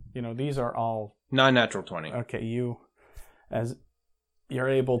check. You know, these are all Non-natural 20. okay. As you're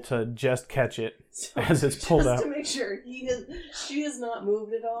able to just catch it as it's pulled just out. to make sure she has not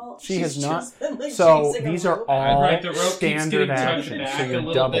moved at all. She has She's not- just been, like, So chasing a these are rope. all Right, the rope keeps standard getting tugged action. back So a you're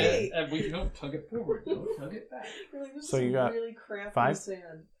little double. bit, and we don't tug it forward. Don't tug it back. You're like, this So is you got really crafty 5?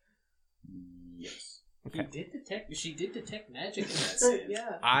 sand. Yes. Okay. She did detect magic in that sand.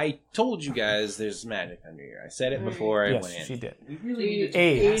 Yeah. I told you guys there's magic under here. I said it before I Yes, went in. she did. We really need to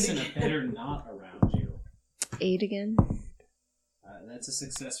Aid. fasten a better knot around you. 8 again. That's a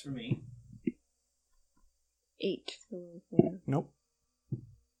success for me. 8 for Williquoya. Nope.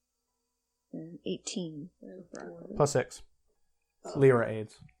 And 18 for broccoli. +6. Oh, Lyra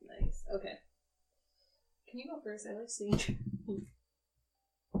aids. Nice. Okay. Can you go first? I like seeing.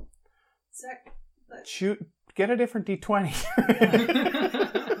 Sec. Shoot. Get a different D20.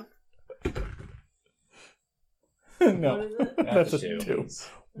 What No. is it? That's a a 2.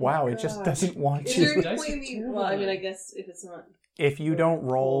 Wow, it just God. doesn't want Is you. there any Dice way are we? terrible Well, I mean, I tonight. guess if it's not. If you don't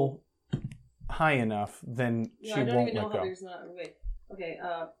roll high enough, then Yeah, she I don't won't even know let how go. there's not. Wait. Okay.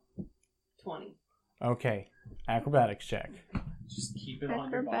 20. Okay. Acrobatics check. Just keep it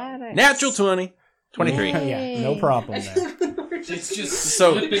on your body. Acrobatics. Natural 20. 23. Yay. Yeah, no problem there. It's just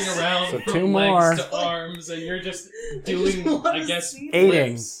So- flipping around So from 2 legs more. to arms, and you're just just doing, wanna I guess, see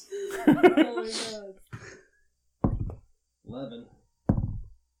Aiding. flips. Oh my god. 11.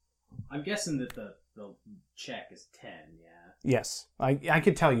 I'm guessing that the check is 10, yeah? Yes, I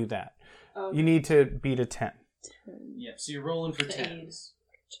could tell you that. Oh, You need to beat a 10. Yep, so you're rolling for The 10s.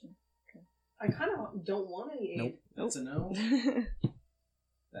 I kind of don't want any aid. Nope. That's a no.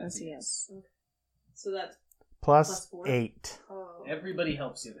 That's a yes. So that's Plus Plus 4? 8. oh. Everybody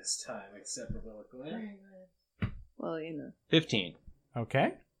helps you this time, except for Williquoya. Very good. Well, you know. 15. Okay.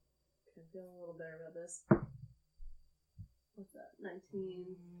 I'm feeling a little better about this. What's that?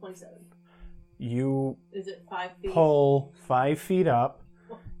 19, 27. You Is it 5 feet? pull 5 feet up.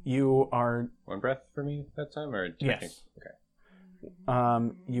 You are 1 breath for me that time? Or Yes. Okay.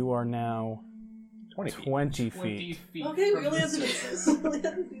 You are now 20 feet. 20 20 feet. feet. Okay, we from only the have to do surface. this. We only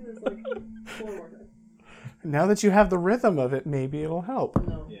have to do this like 4 more times. Now that you have the rhythm of it, maybe it'll help.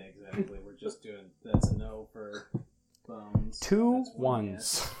 No. Yeah, exactly. We're just doing that's a no for Bones. Two That's one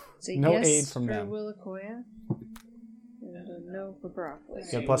ones. So No yes aid from for them. Willakoya, and a no for broccoli.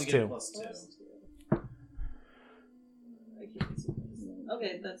 yes. Yeah, You plus only get a two. plus two. I can't see this.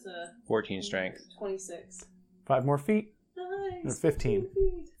 Okay, that's a 14 strength. 26. 5 more feet. Nice. 15.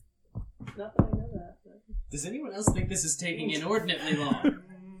 feet. Not that I know that. But... Does anyone else think this is taking inordinately long?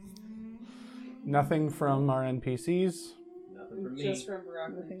 Nothing from our NPCs. Nothing from me. Just from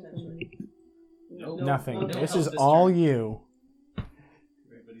broccoli, Nothing from potentially. Nope. Nothing. Okay. This No is help this all turn. you.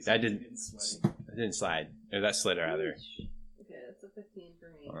 Everybody's That didn't- getting sweaty. It didn't slide. Or that slid rather. Okay, that's a 15 for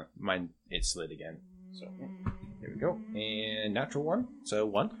me. Mine, it slid again. So, there we go. And natural 1. So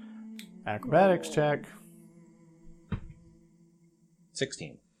 1. Acrobatics check.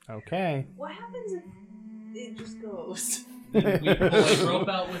 16. Okay. What happens if it just goes? Then we pull a rope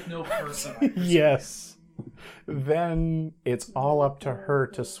out with no person. I presume. Yes. Then it's all up to her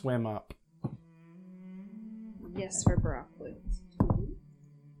to swim up. Yes for broccoli.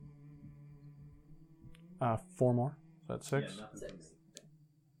 4 more. So that's 6. Yeah, nothing from 6. me.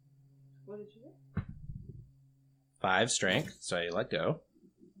 What did you get? 5 strength. So I let go.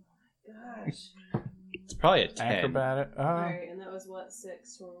 Gosh. It's probably a 10. Acrobatic. Alright, and that was what?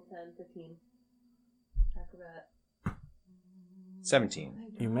 6, 12, 10, 15. Acrobat.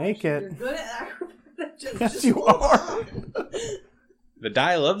 17. You make it. You're good at acrobat. Yes, you are. The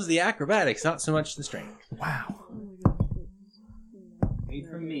die loves the acrobatics, not so much the strength. Wow. 8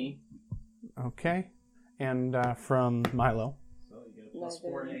 from me. Okay. And from Milo. So you get a plus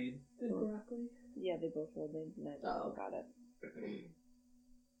 4 aid. Good broccoli. Yeah, they both rolled in. And I Oh. got it.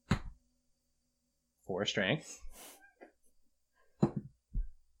 4 strength.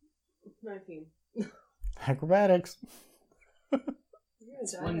 19. Acrobatics. You're gonna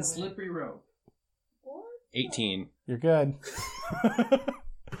It's die one now, slippery rope. What? 18. You're good.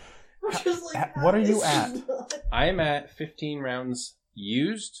 We're just like, What are how you is at? she not- I am at 15 rounds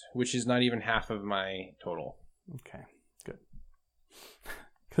used, which is not even half of my total. Okay. Good.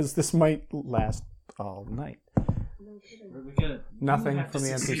 Because this might last all night. No kidding. We gotta, Nothing you have to from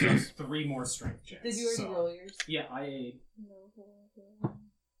the succeed NPCs. on 3 more strength checks. Did you already so- roll yours? Yeah, I aid.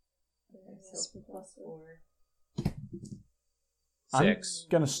 So plus 4. 6. I'm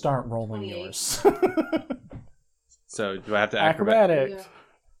gonna start rolling 28. yours. So do I have to acrobat? Acrobatics.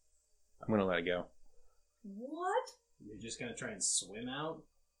 I'm going to let it go. What? You're just gonna try and swim out?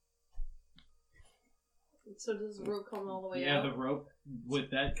 So does the rope come all the way Yeah, out? the rope,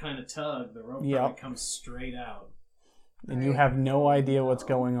 with that kind of tug, the rope Yep. probably comes straight out. And you have no idea what's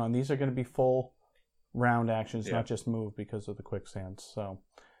going on. These are going to be full round actions, Yeah. not just move because of the quicksand. So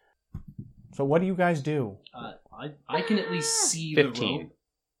what do you guys do? I can at least see 15. the rope.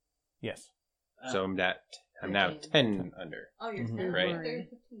 Yes. So I'm now 10 under. Oh, you're Mhm. 10 Right. There,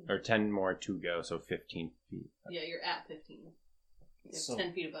 15. Or 10 more to go, so 15 feet. Yeah, you're at 15. You have So-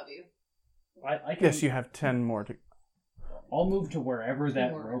 10 feet above you. I can, Yes, you have 10 more to. I'll move to wherever that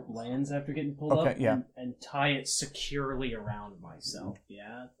more rope rounds. lands after getting pulled Okay, up yeah. and tie it securely around myself.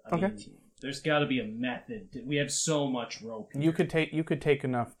 Yeah? I Okay. mean, there's got to be a method. We have so much rope. You could take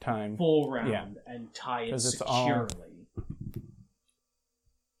enough time. full round Yeah. and tie it 'Cause it's all- securely.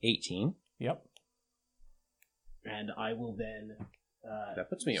 18. Yep. And I will then That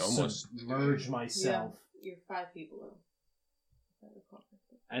puts me almost. submerge myself. Yeah, you're 5 feet below.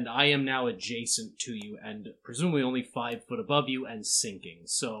 And I am now adjacent to you and presumably only 5 foot above you and sinking.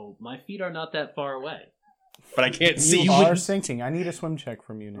 So my feet are not that far away. But I can't see. You are sinking. I need a swim check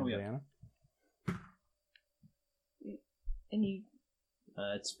from you now, Oh, yeah. Diana. And you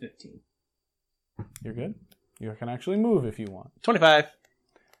It's 15. You're good. You can actually move if you want. 25.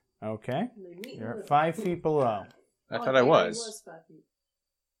 Okay. You're You're at 5 feet below. I thought I was. 5 feet.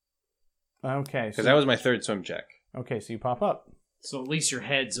 Okay. Because that was my third swim check. Okay, so you pop up. So at least your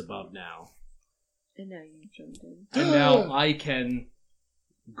head's above now. and now you jumped in. And now I can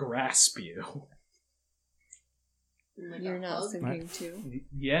grasp you. Like You're a not hug. sinking too.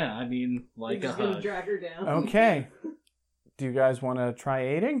 Yeah, I mean, like You're a just gonna hug. drag her down. Okay. Do you guys want to try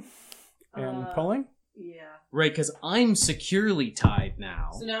aiding and pulling? Yeah. Right, because I'm securely tied now.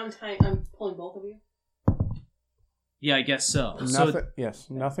 So now I'm pulling both of you. Yeah, I guess so. So Nothing. Yes,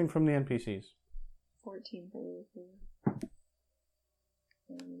 nothing from the NPCs. 14 for Liverpool.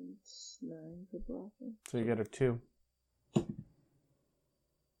 And 9 for broccoli. So you get a 2.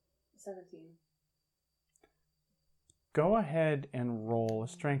 17. Go ahead and roll a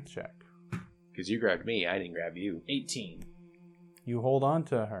strength check. Because you grabbed me, I didn't grab you. 18. You hold on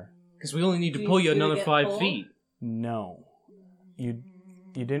to her. Because we only need Do to you- pull you do you another get 5 pulled? feet. No. You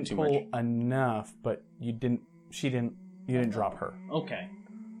You didn't Too pull enough, but you didn't drop her. Okay.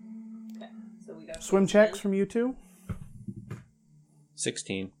 So we got Swim checks from you two.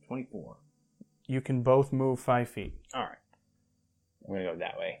 16. 24. You can both move 5 feet. All right. I'm going to go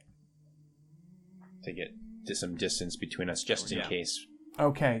that way. To get to some distance between us, just in case.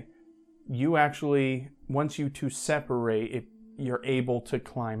 Okay. You actually, once you two separate, you're able to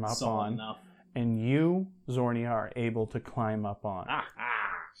climb up Solid on. enough. And you, Zornia, are able to climb up on.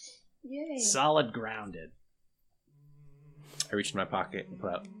 Yay. Solid grounded. I reached in my pocket and pull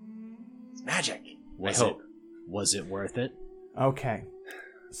out. It's magic. Was it worth it? Okay.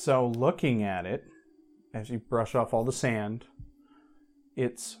 So looking at it, as you brush off all the sand,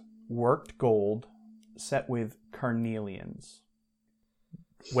 it's worked gold set with carnelians.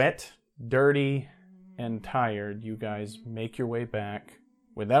 Wet, dirty, and tired, you guys make your way back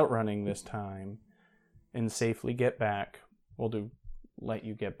without running this time and safely get back. We'll let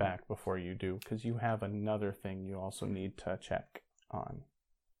you get back before you do, because you have another thing you also need to check on.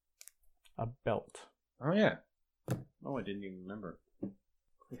 A belt. Oh, yeah. Oh, I didn't even remember.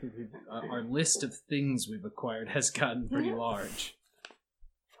 Our list of things we've acquired has gotten pretty large.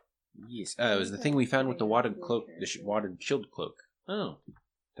 Yes. It was the thing we found with the watered cloak, the watered shield cloak. Oh.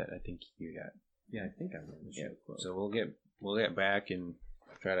 That I think you got. Yeah, I think I remember the shield cloak. So we'll get back and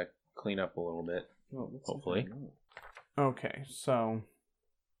try to clean up a little bit. Hopefully. Okay, so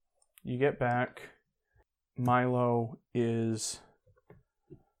you get back. Milo is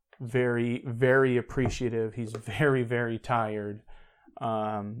very, very appreciative. He's very, very tired.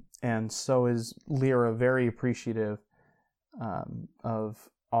 And so is Lyra, very appreciative of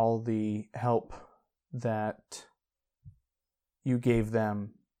all the help that you gave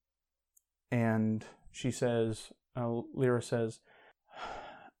them. And she says, Lyra says,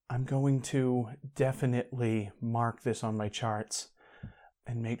 I'm going to definitely mark this on my charts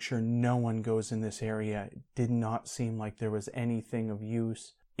and make sure no one goes in this area. It did not seem like there was anything of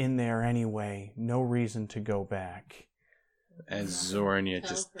use in there anyway. No reason to go back. As Zornia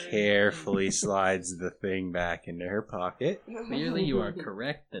just carefully slides the thing back into her pocket. Clearly you are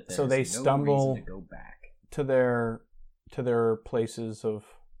correct that there's So they no stumble reason to go back. to their places of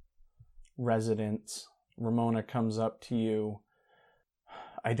residence. Ramona comes up to you.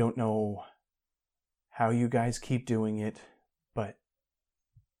 I don't know how you guys keep doing it, but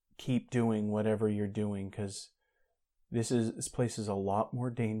keep doing whatever you're doing, because this place is a lot more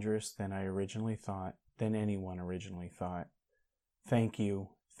dangerous than I originally thought, than anyone originally thought. Thank you.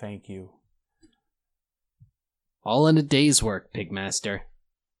 Thank you. All in a day's work, Pigmaster.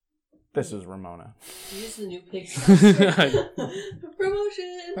 This is Ramona. He's the new pig.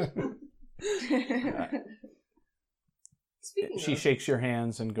 Promotion! Speaking She of, shakes your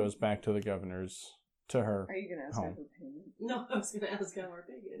hands and goes back to the governor's, to her Are you going to ask home. her for payment? no, I was going to ask how our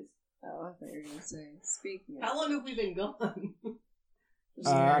pig is. Oh, I thought you were going to say, speaking of... How long have we been gone?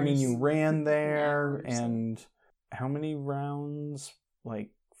 I mean, you years. ran there, Hours. and how many rounds? Like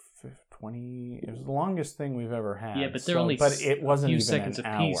 20. It was the longest thing we've ever had. Yeah, but they're only But it wasn't few even seconds an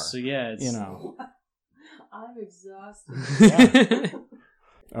apiece, hour. so yeah, it's... You know. I'm exhausted. Yeah.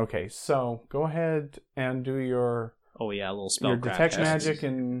 Okay, so go ahead and do your Oh yeah, a little your spellcraft. detect test. magic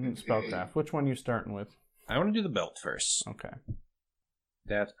and spellcraft. Which one are you starting with? I want to do the belt first. Okay,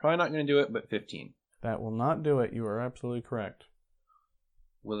 That's probably not going to do it, but 15. that will not do it. You are absolutely correct.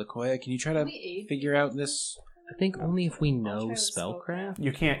 Willakoya, can you try to We ate. figure out this? I think only if we I'll know try with spellcraft.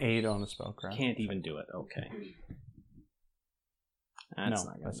 You can't aid on a spellcraft. Can't even do it. Okay. No,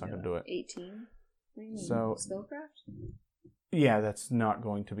 that's not going to do it. 18? What do you mean? So- Spellcraft? Yeah, that's not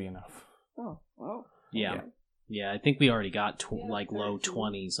going to be enough. Oh, wow. Yeah. Okay. Yeah, I think we already got Yeah, like low 13.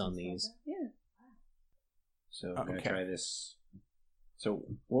 20s on these. Yeah. So I'm going to Okay. try this. So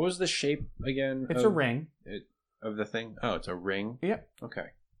what was the shape again? It's a ring. Of the thing? Oh, it's a ring? Yep. Okay.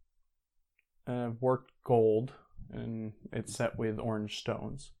 Worked gold, and it's set with orange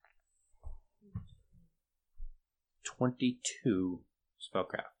stones. 22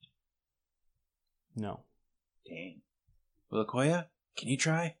 spellcraft. No. Dang. Willakoya, can you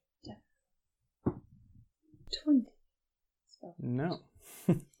try? 20. No.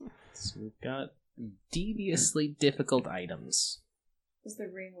 So we've got deviously difficult items. Was the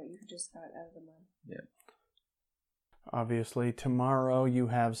ring what you just got out of the mud? Obviously, tomorrow you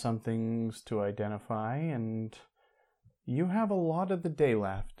have some things to identify, and you have a lot of the day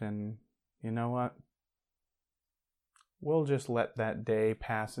left, and you know what? We'll just let that day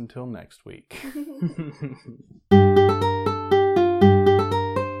pass until next week.